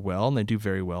very well, and they do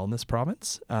very well in this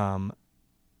province.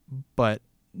 But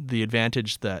the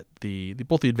advantage that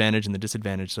both the advantage and the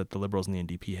disadvantage that the Liberals and the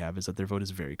NDP have is that their vote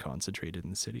is very concentrated in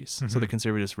the cities. Mm-hmm. So the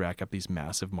Conservatives rack up these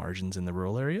massive margins in the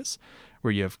rural areas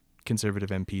where you have Conservative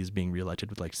MPs being reelected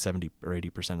with 70 or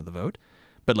 80% of the vote.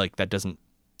 But that doesn't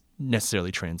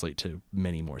necessarily translate to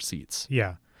many more seats.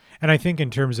 Yeah. And I think in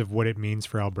terms of what it means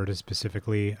for Alberta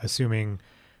specifically, assuming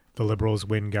the Liberals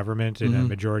win government in a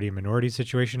majority-minority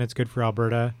situation, it's good for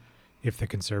Alberta. If the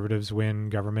Conservatives win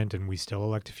government and we still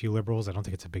elect a few Liberals, I don't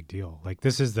think it's a big deal.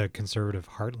 This is the Conservative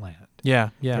heartland. Yeah.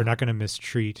 They're not going to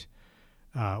mistreat.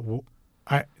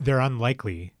 They're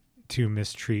unlikely to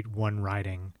mistreat one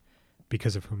riding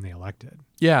because of whom they elected.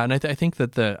 Yeah, and I think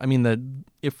that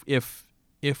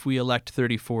if we elect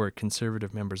 34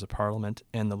 Conservative members of Parliament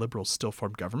and the Liberals still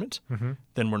form government,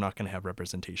 then we're not going to have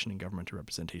representation in government or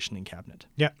representation in cabinet.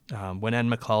 Yeah. When Anne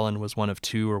McClellan was one of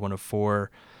 2 or one of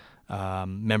 4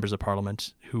 members of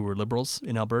Parliament who were Liberals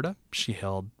in Alberta, she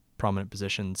held prominent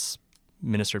positions: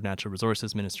 Minister of Natural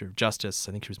Resources, Minister of Justice.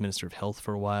 I think she was Minister of Health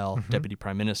for a while, Deputy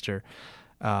Prime Minister.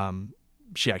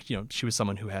 She was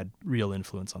someone who had real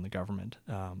influence on the government.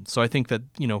 So I think that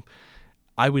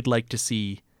I would like to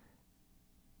see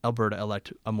Alberta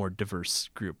elect a more diverse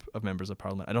group of members of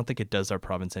Parliament. I don't think it does our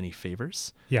province any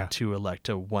favors to elect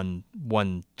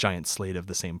one giant slate of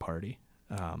the same party,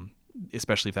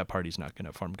 especially if that party's not going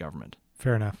to form government.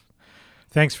 Fair enough.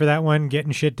 Thanks for that one.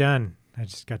 Getting shit done. I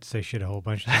just got to say shit a whole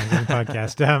bunch of times in the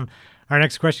podcast. Our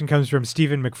next question comes from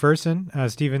Stephen McPherson.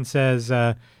 Stephen says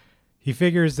he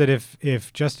figures that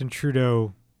if Justin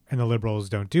Trudeau and the Liberals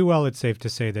don't do well, it's safe to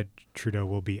say that Trudeau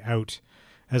will be out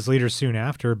as leader soon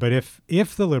after. But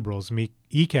if the Liberals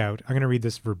eke out, I'm going to read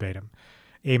this verbatim,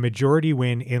 a majority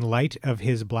win in light of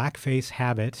his blackface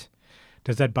habit,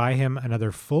 does that buy him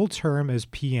another full term as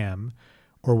PM,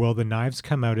 or will the knives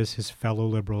come out as his fellow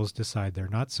Liberals decide they're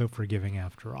not so forgiving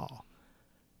after all?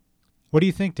 What do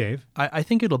you think, Dave? I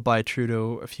think it'll buy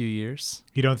Trudeau a few years.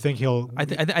 You don't think he'll... I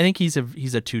think he's a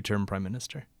 2-term prime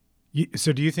minister.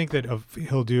 So do you think that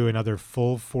he'll do another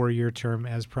full 4-year term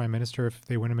as prime minister if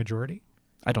they win a majority?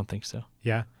 I don't think so.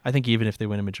 Yeah? I think even if they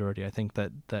win a majority, I think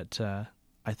that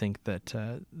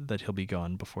he'll be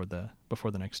gone before the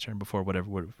next term, before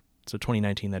whatever. So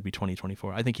 2019, that'd be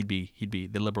 2024. I think the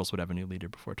Liberals would have a new leader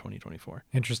before 2024.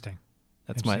 Interesting.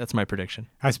 That's my prediction.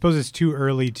 I suppose it's too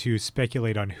early to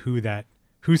speculate on who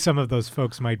some of those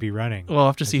folks might be running. Well, I'll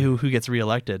have to see who gets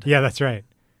reelected. Yeah, that's right.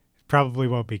 Probably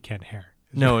won't be Kent Hare.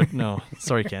 No.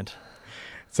 Sorry, Kent.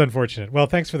 It's unfortunate. Well,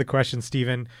 thanks for the question,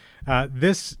 Stephen.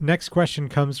 This next question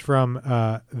comes from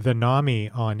the Nami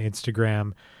on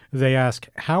Instagram. They ask,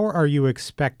 how are you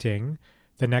expecting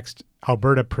the next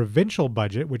Alberta provincial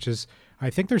budget, which is, I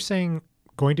think they're saying,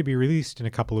 going to be released in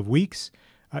a couple of weeks,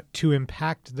 to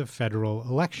impact the federal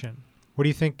election? What do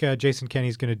you think Jason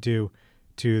Kenney's going to do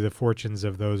to the fortunes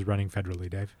of those running federally,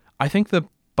 Dave? I think the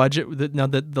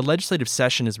the legislative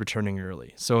session is returning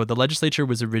early. So the legislature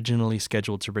was originally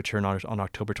scheduled to return on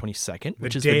October 22nd,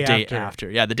 which is the day after.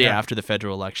 Yeah, the day after the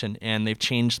federal election. And they've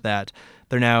changed that.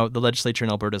 The legislature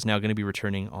in Alberta is now going to be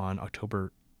returning on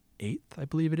October 8th, I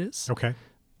believe it is. Okay.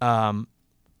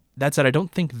 That said, I don't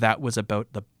think that was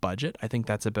about the budget. I think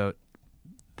that's about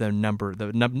the number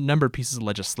of pieces of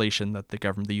legislation that the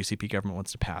UCP government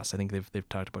wants to pass. I think they've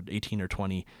talked about 18 or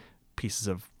 20 pieces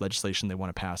of legislation they want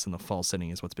to pass in the fall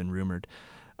sitting is what's been rumored.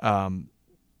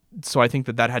 So I think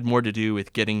that had more to do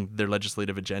with getting their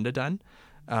legislative agenda done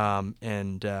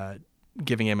and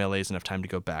giving MLAs enough time to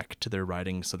go back to their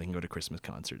ridings so they can go to Christmas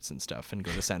concerts and stuff and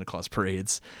go to Santa Claus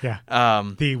parades. Yeah.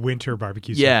 The winter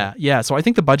barbecue. Yeah. So I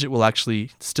think the budget will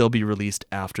actually still be released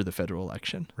after the federal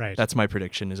election. Right. That's my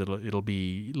prediction. Is it'll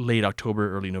be late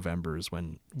October, early November is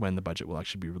when the budget will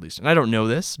actually be released. And I don't know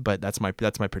this, but that's my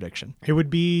prediction. It would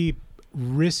be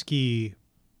risky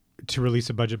to release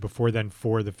a budget before then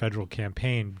for the federal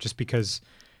campaign, just because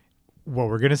what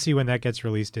we're going to see when that gets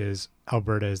released is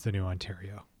Alberta is the new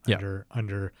Ontario.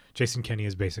 Under Jason Kenney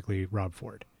is basically Rob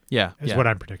Ford. Yeah, is what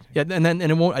I'm predicting. Yeah, and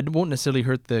it won't necessarily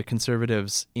hurt the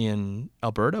Conservatives in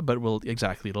Alberta, but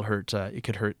it'll hurt. It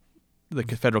could hurt the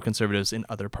federal Conservatives in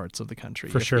other parts of the country.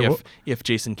 For sure. If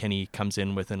Jason Kenney comes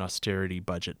in with an austerity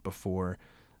budget before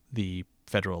the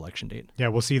federal election date. Yeah,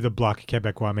 we'll see the Bloc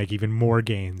Québécois make even more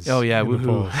gains. Oh yeah,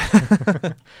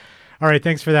 woohoo! All right,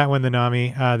 thanks for that one, the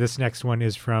Nami. This next one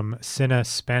is from Cinna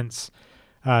Spence.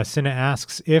 Cinna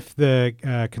asks, if the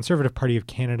Conservative Party of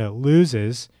Canada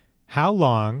loses, how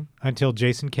long until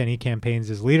Jason Kenney campaigns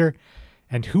as leader,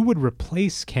 and who would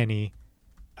replace Kenney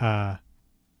in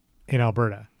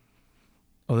Alberta?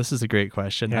 Oh, this is a great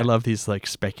question. Yeah. I love these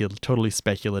totally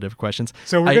speculative questions.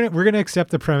 So we're gonna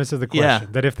accept the premise of the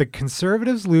question that if the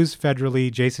Conservatives lose federally,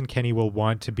 Jason Kenney will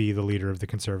want to be the leader of the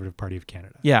Conservative Party of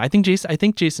Canada. Yeah, I think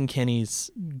Jason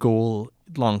Kenney's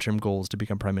long-term goal is to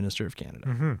become Prime Minister of Canada.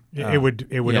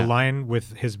 Mm-hmm. It would align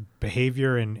with his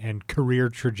behavior and career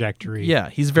trajectory. Yeah,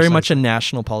 he's very much a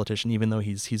national politician, even though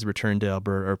he's returned to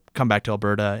Alberta or come back to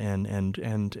Alberta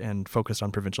and focused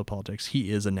on provincial politics.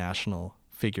 He is a national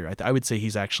figure. I would say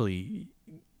he's actually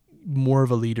more of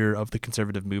a leader of the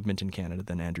Conservative movement in Canada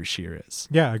than Andrew Scheer is.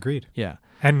 Yeah, agreed. Yeah,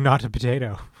 and not a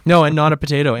potato. No, and not a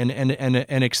potato, and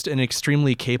an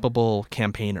extremely capable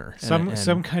campaigper.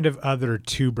 Some kind of other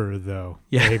tuber though.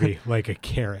 Yeah. Maybe like a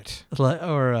carrot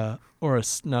or I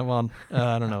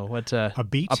don't know what. A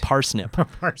beet, a parsnip. A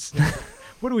parsnip.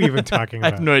 What are we even talking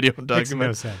about? I have no idea what I'm talking about.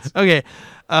 Makes no sense. Okay.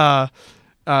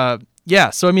 Yeah.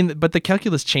 So I mean, but the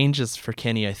calculus changes for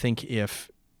Kenney. I think if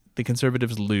the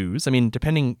Conservatives lose, it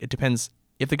depends.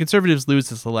 If the Conservatives lose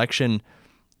this election,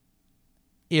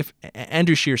 if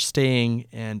Andrew Scheer's staying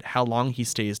and how long he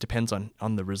stays depends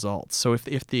on the results. So if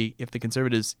the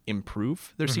Conservatives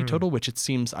improve their seat total, which it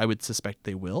seems I would suspect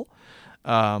they will,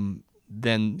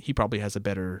 then he probably has a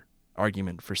better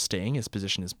argument for staying. His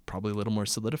position is probably a little more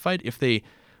solidified. If they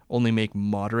only make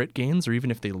moderate gains, or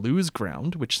even if they lose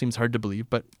ground, which seems hard to believe,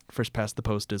 but first past the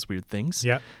post does weird things.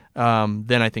 Yeah.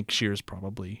 Then I think Scheer's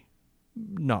probably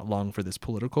not long for this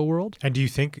political world. And do you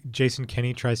think Jason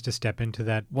Kenney tries to step into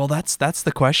that? Well, that's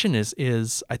the question.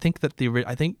 Is I think that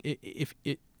if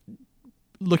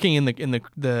looking in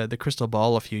the crystal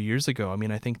ball a few years ago,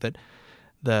 I think that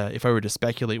if I were to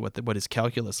speculate what his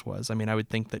calculus was, I would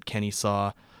think that Kenney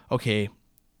saw, okay,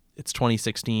 it's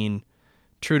 2016.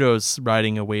 Trudeau's still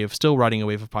riding a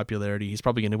wave of popularity. He's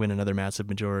probably going to win another massive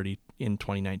majority in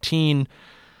 2019.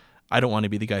 I don't want to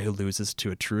be the guy who loses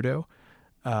to a Trudeau,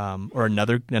 or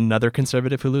another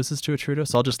Conservative who loses to a Trudeau.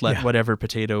 So I'll just let whatever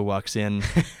potato walks in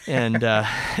and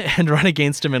run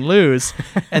against him and lose.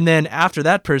 And then after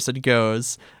that person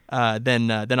goes,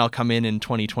 then I'll come in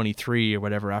 2023 or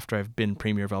whatever, after I've been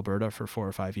Premier of Alberta for 4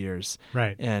 or 5 years,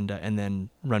 right? And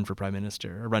then run for Prime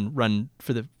Minister, or run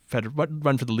for the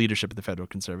leadership of the federal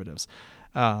Conservatives.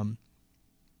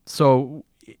 So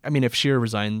if Scheer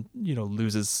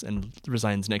loses and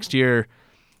resigns next year,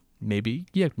 maybe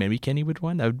Kenney would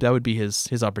win. That would be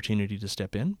his opportunity to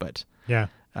step in. But yeah.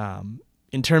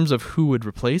 In terms of who would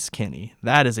replace Kenney,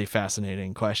 that is a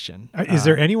fascinating question. Is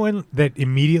there anyone that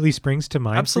immediately springs to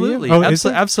mind? Absolutely. For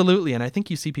you? Absolutely. And I think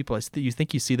you see people, you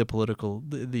see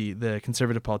the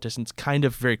Conservative politicians kind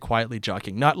of very quietly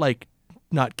jockeying,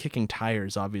 not kicking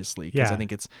tires, obviously, because I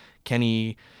think it's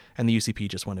Kenney and the UCP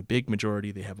just won a big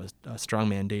majority. They have a strong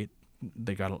mandate.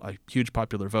 They got a huge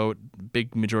popular vote,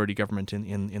 big majority government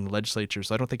in the legislature.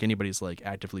 So I don't think anybody's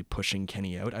actively pushing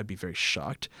Kenney out. I'd be very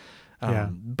shocked.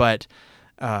 But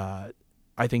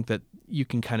I think that you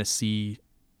can kind of see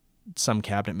some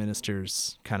cabinet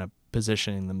ministers kind of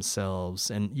positioning themselves,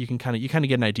 and you kind of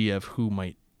get an idea of who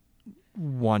might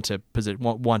want to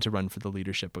run for the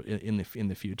leadership in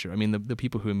the future. I mean, the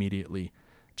people who immediately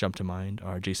jump to mind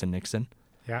are Jason Nixon,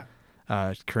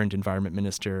 current Environment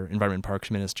and Parks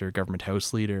Minister, Government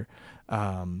House Leader,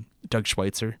 Doug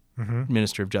Schweitzer,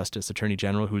 Minister of Justice, Attorney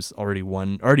General, who's already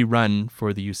run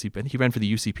for the UCP. I think he ran for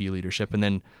the UCP leadership and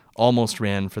then almost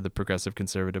ran for the Progressive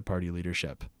Conservative Party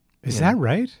leadership. Is that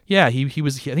right? Yeah, I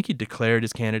think he declared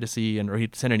his candidacy or he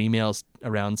sent an email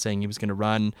around saying he was going to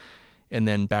run, and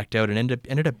then backed out and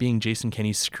ended up being Jason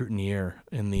Kenney's scrutineer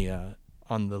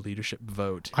on the leadership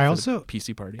vote. I also the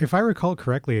PC party. If I recall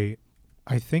correctly,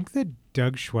 I think that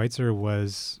Doug Schweitzer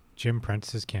was Jim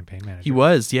Prentice's campaign manager. He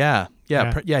was, yeah.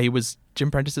 He was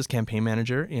Jim Prentice's campaign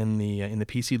manager in the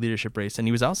PC leadership race, and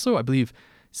he was also, I believe,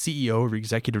 CEO or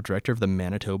executive director of the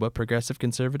Manitoba Progressive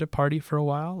Conservative Party for a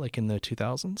while, like in the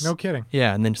 2000s. No kidding.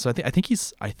 Yeah, and then so I think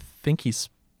he's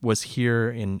was here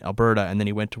in Alberta, and then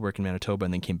he went to work in Manitoba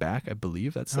and then came back. I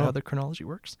believe that's how the chronology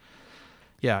works.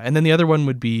 Yeah, and then the other one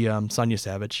would be Sonia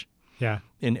Savage. Yeah,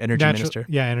 in energy minister.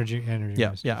 Yeah, energy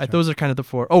minister. Yeah. Sure. Those are kind of the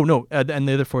four. Oh no, and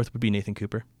the other fourth would be Nathan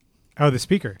Cooper. Oh, the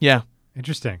speaker. Yeah,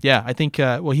 interesting. Yeah, I think.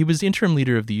 He was interim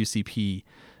leader of the UCP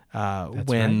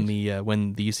when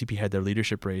right. the UCP had their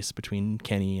leadership race between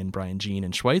Kenney and Brian Jean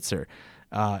and Schweitzer,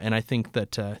 and I think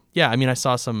that. I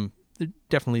saw some. There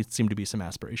definitely seemed to be some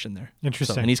aspiration there.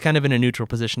 Interesting. And he's kind of in a neutral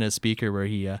position as speaker, where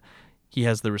he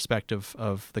has the respect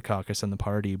of the caucus and the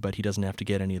party, but he doesn't have to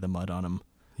get any of the mud on him.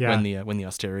 Yeah. When the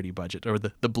austerity budget, or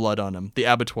the blood on him, the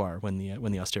abattoir when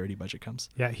the austerity budget comes.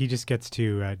 Yeah, he just gets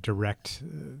to direct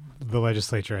the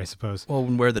legislature, I suppose. Well,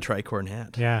 and wear the tricorn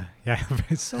hat. Yeah,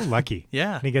 he's so lucky.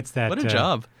 Yeah, and he gets that. What a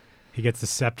job! He gets the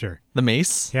scepter, the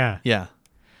mace. Yeah.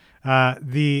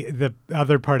 The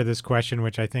other part of this question,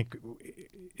 which I think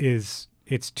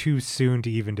it's too soon to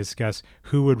even discuss,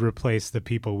 who would replace the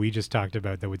people we just talked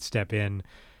about that would step in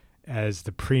as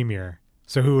the premier.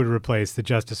 So who would replace the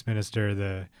justice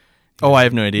minister? I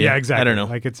have no idea. Yeah, exactly. I don't know.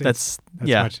 Like that's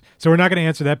much. So we're not going to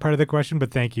answer that part of the question,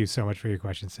 but thank you so much for your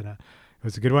question, Sina. It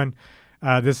was a good one.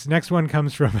 This next one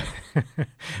comes from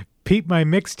Peep My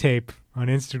Mixtape on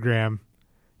Instagram.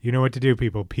 You know what to do,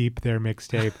 people. Peep their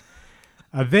mixtape.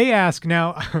 They ask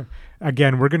now,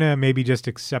 again, we're going to maybe just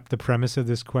accept the premise of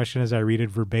this question as I read it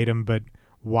verbatim, but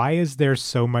why is there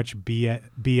so much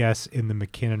BS in the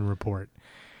McKinnon report?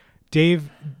 Dave,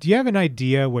 do you have an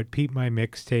idea what Peep My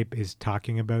Mixtape is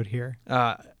talking about here?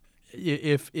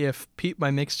 If Peep My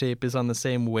Mixtape is on the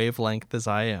same wavelength as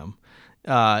I am,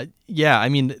 the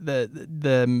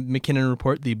McKinnon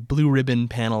report, the Blue Ribbon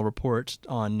Panel report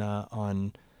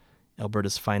on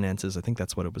Alberta's finances, I think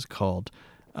that's what it was called.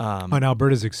 On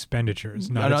Alberta's expenditures,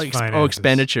 not its finances. Oh,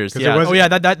 expenditures.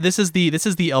 Yeah. This is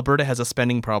the Alberta has a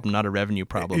spending problem, not a revenue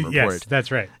problem report. Yes,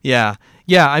 that's right. Yeah.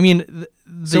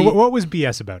 So what was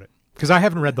BS about it? Because I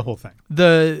haven't read the whole thing.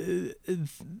 The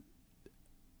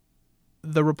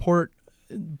report,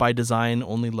 by design,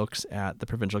 only looks at the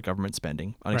provincial government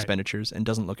spending on expenditures and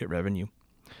doesn't look at revenue.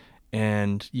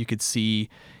 And you could see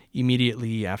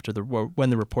immediately after when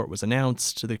the report was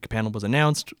announced, the panel was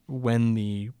announced, when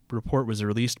the report was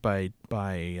released by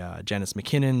Janice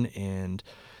McKinnon and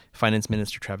Finance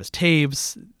Minister Travis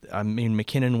Taves.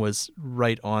 McKinnon was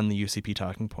right on the UCP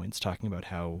talking points, talking about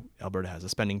how Alberta has a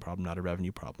spending problem, not a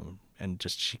revenue problem. And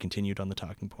she continued on the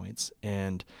talking points.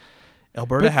 And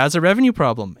Alberta has a revenue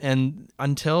problem. And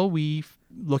until we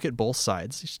look at both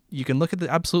sides, you can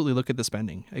absolutely look at the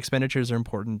spending. Expenditures are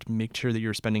important. Make sure that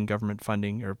you're spending government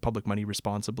funding or public money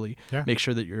responsibly. Yeah. Make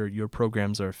sure that your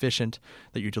programs are efficient,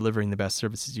 that you're delivering the best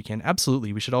services you can.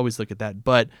 Absolutely, we should always look at that.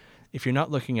 But if you're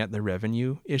not looking at the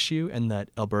revenue issue, and that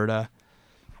Alberta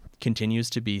continues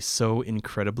to be so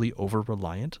incredibly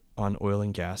over-reliant on oil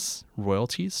and gas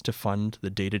royalties to fund the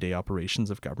day-to-day operations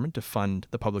of government, to fund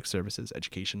the public services,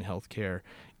 education, healthcare,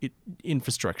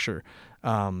 infrastructure,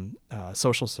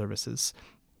 social services.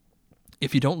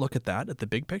 If you don't look at that, at the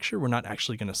big picture, we're not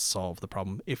actually going to solve the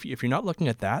problem. If you're not looking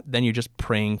at that, then you're just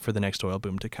praying for the next oil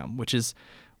boom to come, which is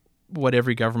what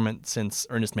every government since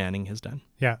Ernest Manning has done.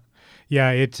 Yeah.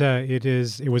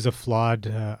 It was a flawed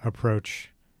approach.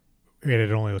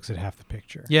 It only looks at half the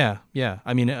picture. Yeah.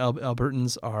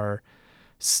 Albertans are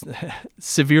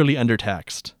severely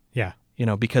undertaxed. Yeah.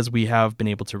 Because we have been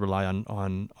able to rely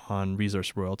on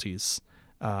resource royalties,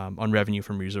 on revenue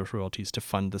from resource royalties to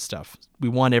fund the stuff. We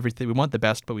want everything. We want the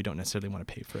best, but we don't necessarily want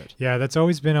to pay for it. Yeah, that's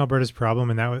always been Alberta's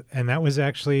problem, and that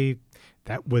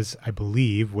was I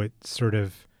believe, what sort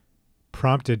of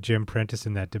prompted Jim Prentice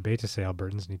in that debate to say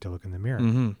Albertans need to look in the mirror.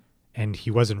 Mm-hmm. And he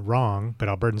wasn't wrong, but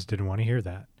Albertans didn't want to hear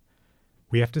that.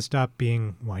 We have to stop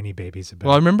being whiny babies about.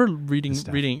 Well, I remember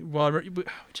reading. Well,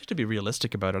 just to be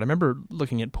realistic about it, I remember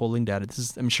looking at polling data.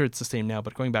 I'm sure it's the same now,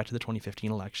 but going back to the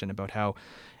 2015 election about how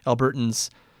Albertans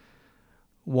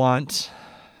want.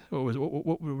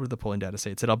 What were the polling data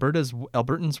say? It said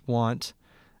Albertans want.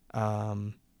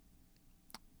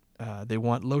 They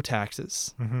want low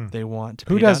taxes. Mm-hmm. They want to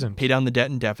pay down the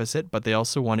debt and deficit, but they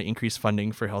also want to increase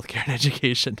funding for healthcare and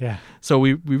education. Yeah. So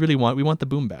we want the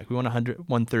boom back. We want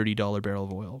 $130 barrel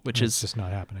of oil, which is just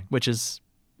not happening. Which is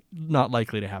not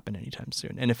likely to happen anytime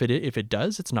soon. And if it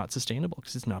does, it's not sustainable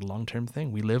because it's not a long-term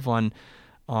thing. We live on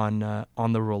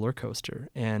the roller coaster.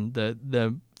 And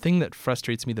the thing that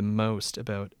frustrates me the most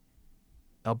about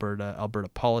Alberta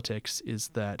politics is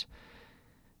that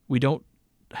we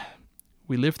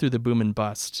live through the boom and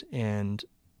bust, and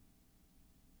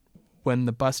when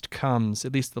the bust comes,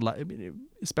 at least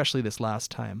especially this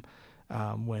last time,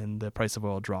 when the price of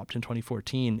oil dropped in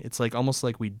 2014, it's like almost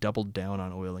like we doubled down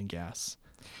on oil and gas.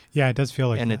 Yeah, it does feel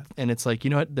like that. And it's like,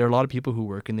 you know what? There are a lot of people who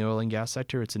work in the oil and gas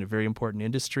sector. It's in a very important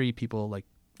industry. People, like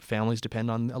families, depend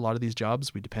on a lot of these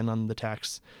jobs. We depend on the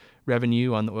tax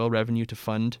revenue, on the oil revenue to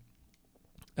fund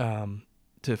a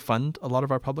lot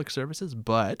of our public services,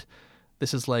 but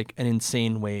this is like an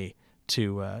insane way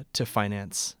to fund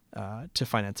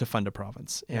a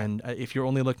province. Yeah. And if you're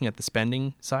only looking at the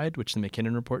spending side, which the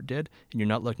McKinnon report did, and you're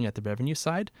not looking at the revenue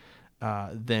side,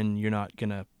 then you're not going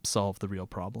to solve the real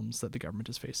problems that the government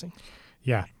is facing.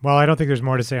 Yeah. Well, I don't think there's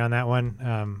more to say on that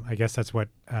one. I guess that's what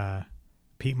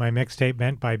Pete My Mixtape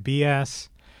meant by BS.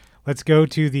 Let's go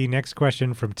to the next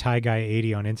question from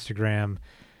TieGuy80 on Instagram.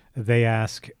 They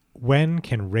ask, when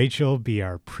can Rachel be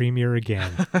our premier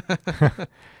again?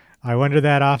 I wonder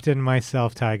that often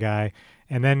myself, Tie Guy.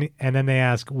 And then they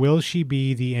ask, will she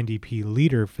be the NDP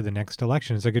leader for the next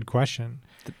election? It's a good question.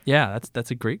 Yeah,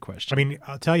 that's a great question. I mean,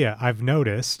 I'll tell you, I've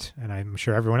noticed, and I'm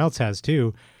sure everyone else has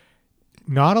too,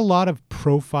 not a lot of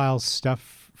profile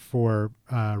stuff for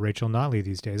Rachel Notley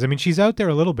these days. I mean, she's out there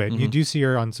a little bit. Mm-hmm. You do see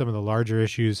her on some of the larger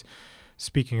issues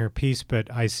speaking her piece,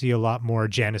 but I see a lot more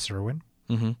Janice Irwin.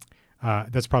 Mm-hmm.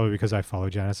 That's probably because I follow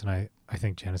Janice, and I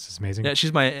think Janice is amazing. Yeah,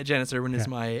 Janice Irwin is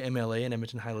my MLA in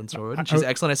Edmonton Highlands Road. She's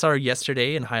excellent. I saw her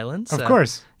yesterday in Highlands. Of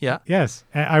course. Yeah. Yes.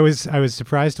 I was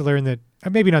surprised to learn that,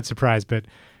 maybe not surprised, but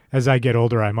as I get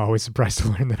older, I'm always surprised to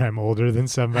learn that I'm older than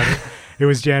somebody. It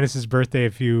was Janice's birthday a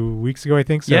few weeks ago, I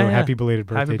think. So happy belated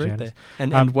birthday, Janice.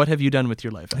 And what have you done with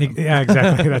your life, Adam? Yeah,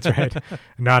 exactly. That's right.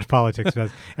 Not politics.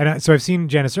 And so I've seen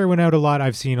Janice Irwin out a lot.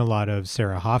 I've seen a lot of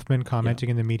Sarah Hoffman commenting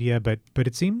in the media, but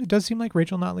it does seem like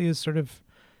Rachel Notley has sort of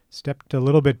stepped a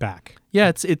little bit back.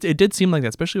 Yeah, it did seem like that,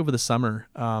 especially over the summer.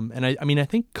 And I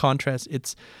think contrast,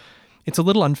 it's a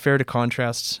little unfair to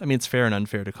contrast. I mean, it's fair and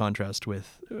unfair to contrast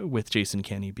with Jason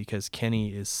Kenney, because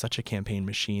Kenney is such a campaign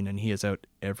machine and he is out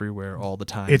everywhere all the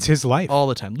time. It's his life. All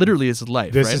the time. Literally is his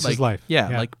life. This right? is his life.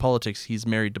 Yeah, like politics. He's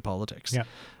married to politics. Yeah.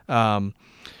 I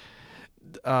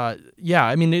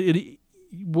mean, I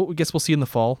guess we'll see in the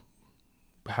fall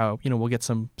how, we'll get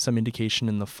some indication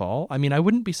in the fall. I mean, I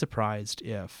wouldn't be surprised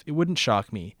if, it wouldn't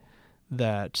shock me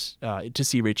that to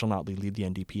see Rachel Notley lead the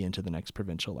NDP into the next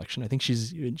provincial election. I think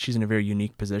she's in a very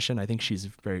unique position. I think she's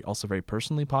also very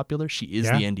personally popular. She is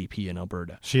the NDP in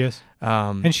Alberta. She is,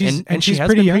 and she's she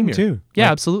pretty young premier. too. Yeah,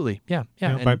 absolutely. Yeah.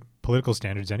 By political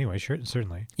standards, anyway. Sure,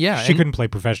 certainly. Yeah, she couldn't play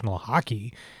professional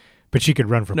hockey, but she could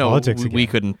run for politics. We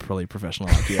couldn't play professional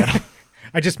hockey. Adam.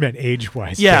 I just meant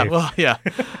age-wise. Yeah. Dave. Well, yeah.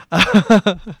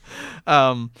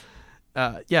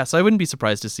 So I wouldn't be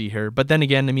surprised to see her. But then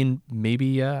again, I mean,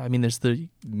 maybe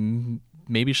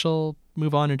she'll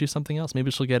move on and do something else.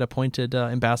 Maybe she'll get appointed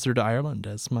ambassador to Ireland,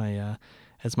 as my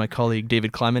colleague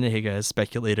David Kleimenhaga has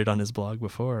speculated on his blog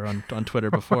before, on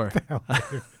Twitter before.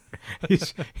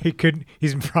 He's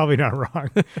probably not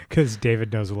wrong, because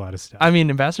David knows a lot of stuff. I mean,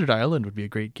 ambassador to Ireland would be a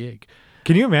great gig.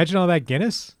 Can you imagine all that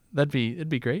Guinness? It'd be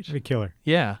great. It'd be killer.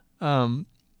 Yeah.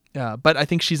 But I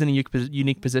think she's in a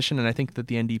unique position, and I think that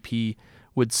the NDP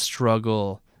would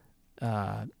struggle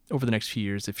over the next few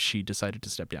years if she decided to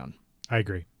step down. I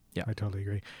agree. Yeah, I totally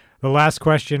agree. The last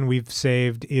question we've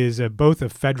saved is both a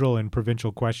federal and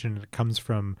provincial question. It comes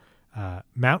from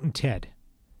Mountain Ted.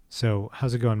 So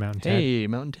how's it going, Mountain Ted? Hey,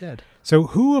 Mountain Ted. So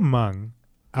who among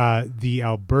the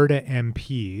Alberta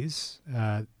MPs,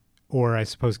 or I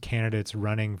suppose candidates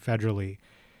running federally,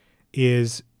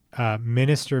 is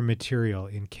minister material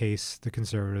in case the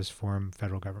Conservatives form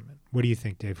federal government? What do you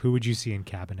think, Dave? Who would you see in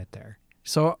cabinet there?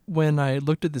 So when I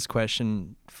looked at this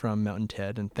question from Mountain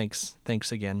Ted, and thanks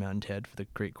again, Mountain Ted, for the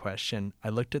great question, I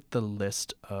looked at the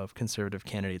list of Conservative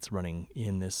candidates running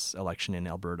in this election in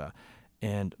Alberta,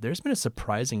 and there's been a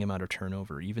surprising amount of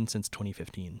turnover even since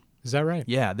 2015. Is that right?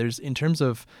 Yeah, there's in terms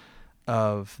of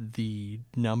the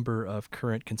number of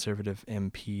current Conservative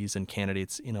MPs and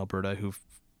candidates in Alberta who've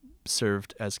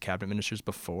served as cabinet ministers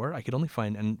before, I could only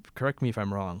find, and correct me if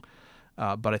I'm wrong,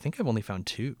 but I think I've only found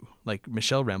 2. Like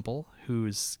Michelle Rempel,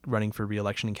 who's running for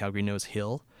re-election in Calgary Nose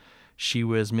Hill. She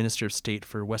was Minister of State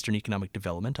for Western Economic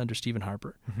Development under Stephen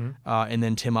Harper. And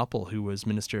then Tim Uppal, who was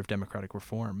Minister of Democratic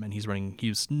Reform. And he's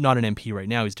not an MP right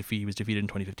now. He was defeated in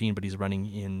 2015, but he's running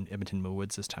in Edmonton-Mill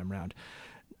Woods this time around.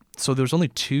 So there's only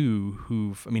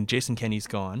 2 Jason Kenney's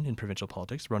gone in provincial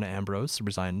politics. Rona Ambrose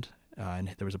resigned,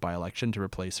 and there was a by-election to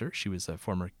replace her. She was a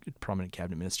former prominent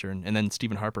cabinet minister. And then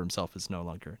Stephen Harper himself is no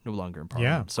longer in Parliament.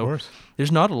 Yeah, of course.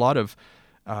 There's not a lot of,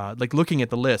 looking at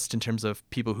the list in terms of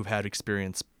people who've had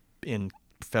experience in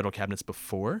federal cabinets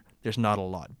before, there's not a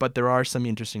lot, but there are some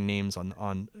interesting names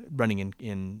on running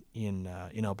in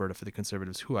Alberta for the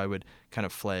Conservatives who I would kind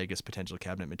of flag as potential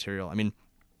cabinet material. I mean,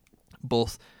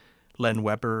 both Len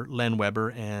Weber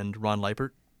and Ron Leipert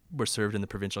were served in the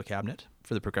provincial cabinet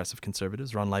for the Progressive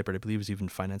Conservatives. Ron Leipert, I believe, was even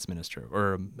finance minister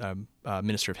or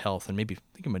minister of health, and I think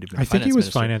it might have been. I think he was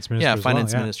finance minister. Yeah,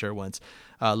 finance minister once.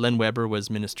 Len Weber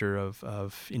was minister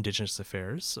of Indigenous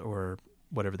Affairs, or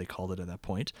whatever they called it at that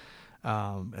point.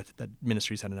 That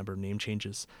ministry's had a number of name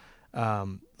changes.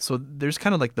 So there's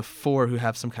kind of like the 4 who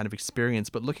have some kind of experience,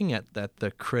 but looking at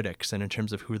the critics and in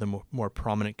terms of who the more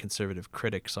prominent Conservative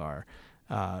critics are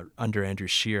under Andrew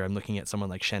Scheer, I'm looking at someone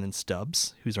like Shannon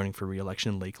Stubbs, who's running for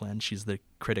re-election in Lakeland. She's the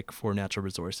critic for natural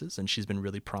resources, and she's been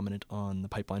really prominent on the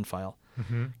pipeline file,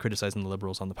 criticizing the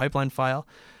Liberals on the pipeline file.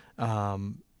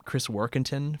 Chris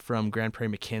Workington from Grand Prairie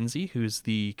Mackenzie, who's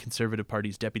the Conservative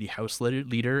Party's deputy House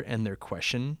leader and their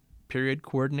question period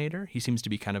coordinator. He seems to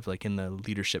be kind of like in the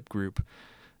leadership group.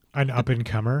 An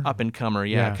up-and-comer? Up-and-comer,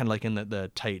 yeah. Kind of like in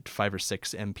the tight 5 or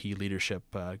 6 MP leadership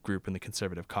group in the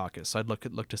Conservative caucus. So I'd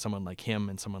look to someone like him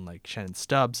and someone like Shannon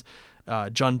Stubbs.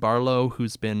 John Barlow,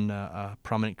 who's been a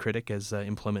prominent critic as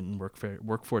employment and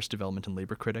workforce development and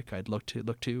labor critic, I'd look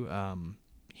to.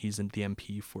 He's in the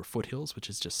MP for Foothills, which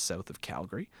is just south of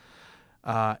Calgary.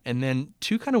 And then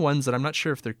 2 kind of ones that I'm not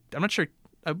sure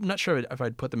if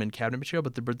I'd put them in cabinet material,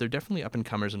 but they're definitely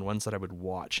up-and-comers and ones that I would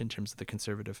watch in terms of the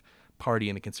Conservative Party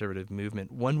and the Conservative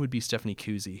movement. One would be Stephanie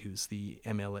Kuzy, who's the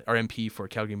MP for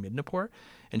Calgary Midnapore,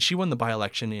 and she won the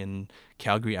by-election in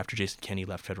Calgary after Jason Kenney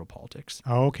left federal politics.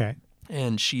 Oh, okay.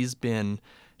 And she's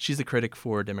a critic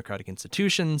for democratic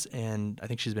institutions, and I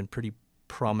think she's been pretty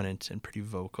prominent and pretty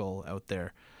vocal out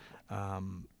there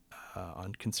on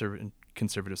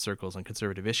conservative circles on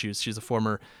conservative issues. She's a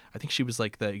former, I think she was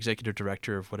like the executive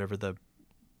director of whatever the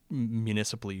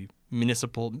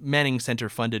municipal Manning Center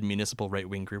funded municipal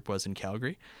right-wing group was in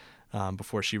Calgary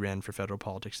before she ran for federal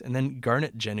politics. And then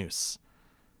Garnet Janus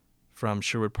from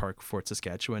Sherwood Park, Fort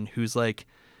Saskatchewan, who's like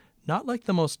not like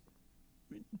the most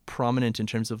prominent in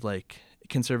terms of like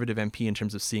Conservative MP in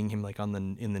terms of seeing him like in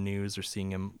the news or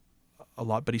seeing him a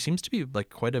lot, but he seems to be like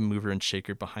quite a mover and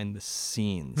shaker behind the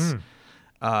scenes.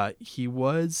 He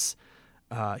was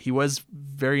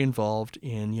very involved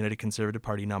in United Conservative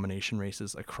Party nomination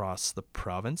races across the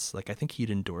province. Like I think he'd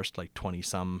endorsed like 20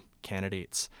 some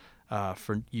candidates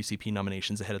for UCP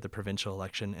nominations ahead of the provincial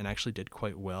election, and actually did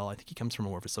quite well. I think he comes from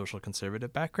more of a social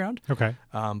conservative background. Okay,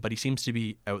 but he seems to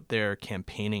be out there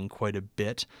campaigning quite a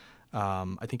bit.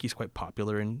 I think he's quite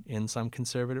popular in some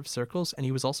conservative circles, and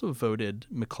he was also voted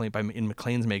in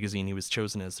Maclean's magazine. He was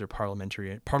chosen as their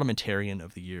parliamentarian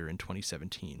of the year in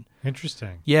 2017.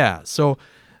 Interesting. Yeah, so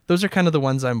those are kind of the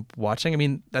ones I'm watching. I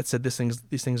mean, that said, these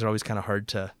things are always kind of hard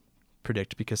to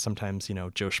predict because sometimes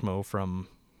Joe Schmo from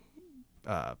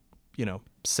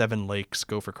Seven Lakes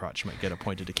Gopher Crotch might get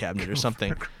appointed to cabinet or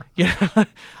something. Yeah,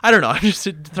 I don't know. I'm just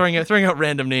throwing out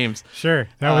random names. Sure,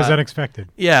 that was unexpected.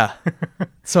 Yeah.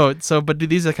 But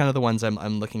these are kind of the ones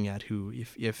I'm looking at. Who,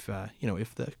 if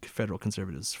the federal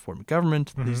Conservatives form a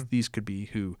government, these could be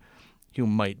who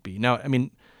might be. Now, I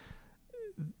mean,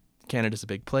 Canada's a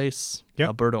big place. Yep.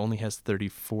 Alberta only has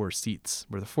 34 seats.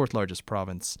 We're the 4th largest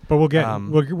province. But we'll get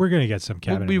we're going to get some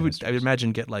cabinet. I would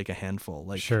imagine get like a handful.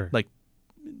 Like sure. Like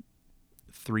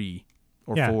 3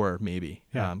 or 4 maybe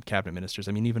cabinet ministers.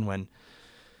 I mean, even when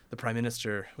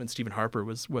Stephen Harper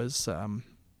was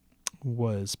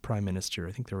prime minister,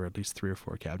 I think there were at least 3 or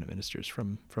 4 cabinet ministers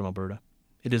from Alberta.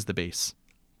 It is the base.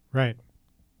 Right.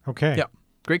 Okay. Yeah.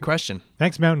 Great question.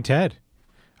 Thanks, Mountain Ted.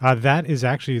 That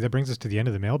brings us to the end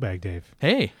of the mailbag, Dave.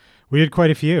 Hey. We had quite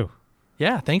a few.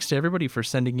 Yeah, thanks to everybody for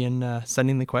sending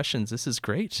the questions. This is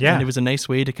great. Yeah. And it was a nice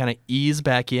way to kind of ease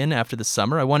back in after the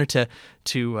summer. I wanted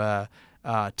to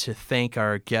to thank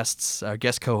our guest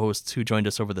co-hosts who joined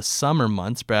us over the summer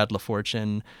months, Brad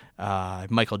LaFortune,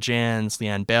 Michael Jans,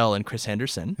 Leanne Bell, and Chris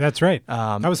Henderson. That's right.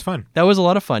 That was fun. That was a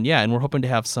lot of fun, yeah. And we're hoping to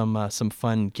have some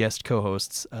fun guest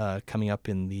co-hosts coming up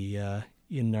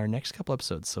in our next couple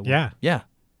episodes. So yeah.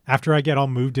 After I get all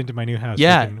moved into my new house,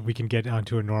 we can get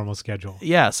onto a normal schedule.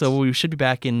 Yeah, so we should be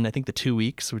back in, I think, the 2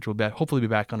 weeks, which will hopefully be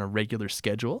back on a regular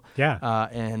schedule. Yeah.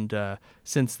 And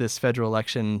since this federal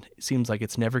election seems like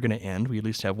it's never going to end, we at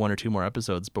least have 1 or 2 more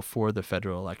episodes before the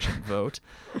federal election vote.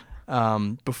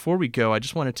 Before we go, I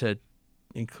just wanted to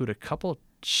include a couple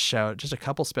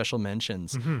special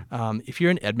mentions. Mm-hmm. If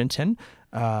you're in Edmonton,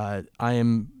 I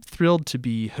am thrilled to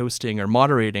be hosting or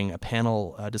moderating a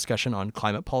panel discussion on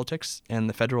climate politics and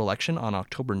the federal election on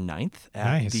October 9th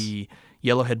at the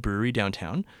Yellowhead Brewery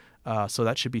downtown. So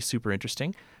that should be super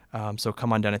interesting. So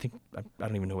come on down. I think I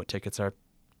don't even know what tickets are.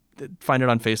 Find it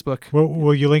on Facebook. Well,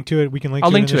 will you link to it? We can link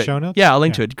to it in the show notes? Yeah, I'll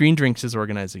link to it. Green Drinks is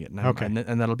organizing it. Okay.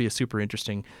 And that'll be a super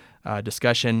interesting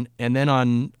discussion. And then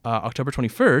on October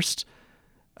 21st,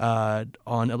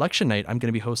 on election night, I'm going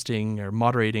to be hosting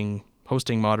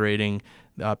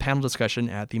a panel discussion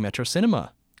at the Metro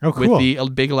Cinema. Oh, cool. With the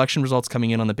big election results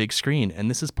coming in on the big screen. And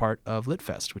this is part of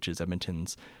LitFest, which is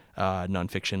Edmonton's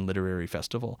nonfiction literary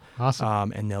festival.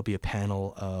 Awesome. And there'll be a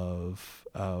panel of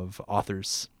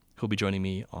authors who'll be joining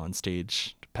me on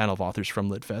stage. Panel of authors from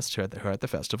LitFest who are at the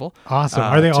festival. Awesome.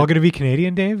 Are they all going to be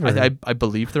Canadian, Dave? I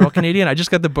believe they're all Canadian. I just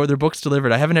got their books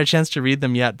delivered. I haven't had a chance to read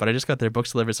them yet, but I just got their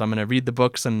books delivered. So I'm going to read the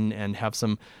books and have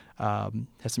some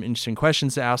interesting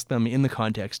questions to ask them in the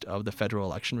context of the federal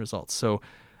election results. So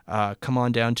come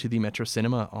on down to the Metro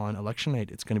Cinema on election night.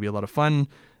 It's going to be a lot of fun.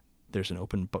 There's not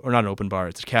an open bar.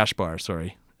 It's a cash bar.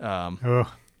 Sorry.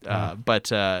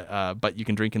 But you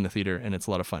can drink in the theater, and it's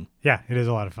a lot of fun. Yeah, it is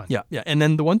a lot of fun. Yeah. And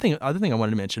then the other thing I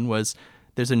wanted to mention was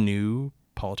there's a new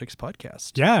politics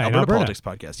podcast. Yeah, Alberta Politics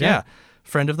Podcast. Yeah.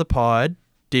 Friend of the pod,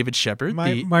 David Shepherd,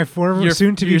 my former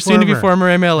soon-to-be former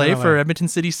MLA for Edmonton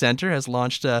City Centre, has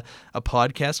launched a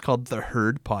podcast called The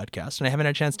Herd Podcast, and I haven't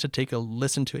had a chance to take a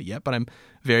listen to it yet, but I'm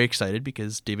very excited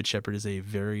because David Shepherd is a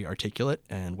very articulate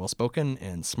and well-spoken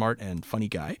and smart and funny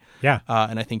guy. Yeah,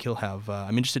 and I think he'll have.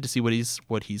 I'm interested to see what he's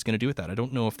going to do with that. I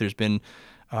don't know if there's been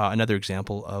another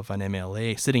example of an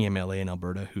sitting MLA in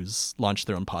Alberta who's launched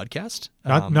their own podcast.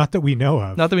 Not that we know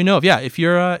of. Not that we know of. Yeah, if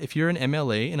you're an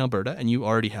MLA in Alberta and you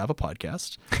already have a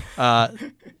podcast,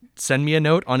 send me a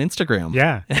note on Instagram.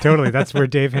 Yeah, totally. That's where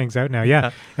Dave hangs out now. Yeah,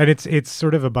 and it's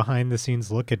sort of a behind the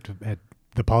scenes look at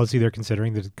the policy they're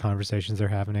considering, the conversations they're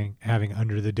having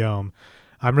under the dome.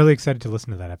 I'm really excited to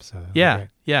listen to that episode. Yeah,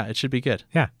 it should be good.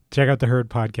 Yeah, check out the Herd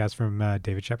Podcast from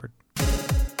David Shepherd.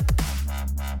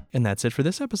 And that's it for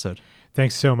this episode.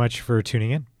 Thanks so much for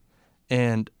tuning in.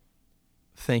 And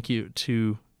thank you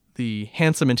to the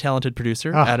handsome and talented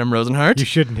producer, Adam Rozenhart. You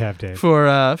shouldn't have, Dave.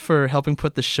 For helping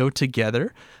put the show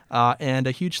together. And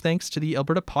a huge thanks to the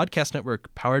Alberta Podcast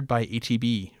Network, powered by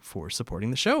ATB, for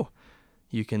supporting the show.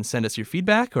 You can send us your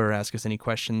feedback or ask us any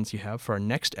questions you have for our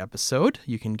next episode.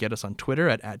 You can get us on Twitter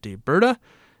at Daveberta,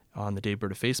 on the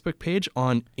Daveberta Facebook page,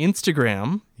 on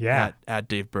Instagram at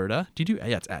Daveberta. Do you do?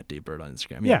 Yeah, it's at Daveberta on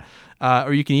Instagram. Yeah.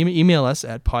 Or you can email us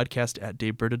at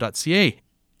podcast@daveberta.ca.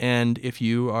 And if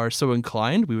you are so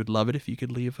inclined, we would love it if you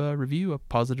could leave a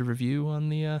positive review on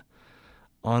the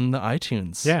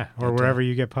iTunes. Yeah, or wherever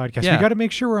you get podcasts. Yeah. We got to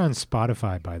make sure we're on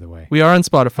Spotify, by the way. We are on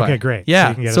Spotify. Okay, great.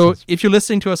 Yeah. So if you're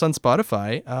listening to us on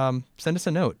Spotify, send us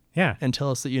a note. Yeah. And tell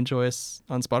us that you enjoy us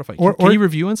on Spotify. Can you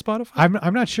review on Spotify?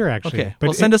 I'm not sure, actually. Okay.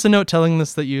 But send us a note telling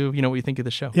us that you know what you think of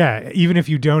the show. Yeah. Even if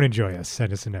you don't enjoy us,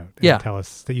 send us a note. And tell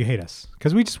us that you hate us.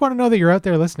 Because we just want to know that you're out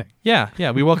there listening. Yeah.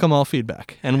 We welcome all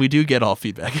feedback. And we do get all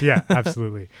feedback. Yeah,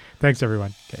 absolutely. Thanks,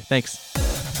 everyone. Okay.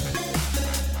 Thanks.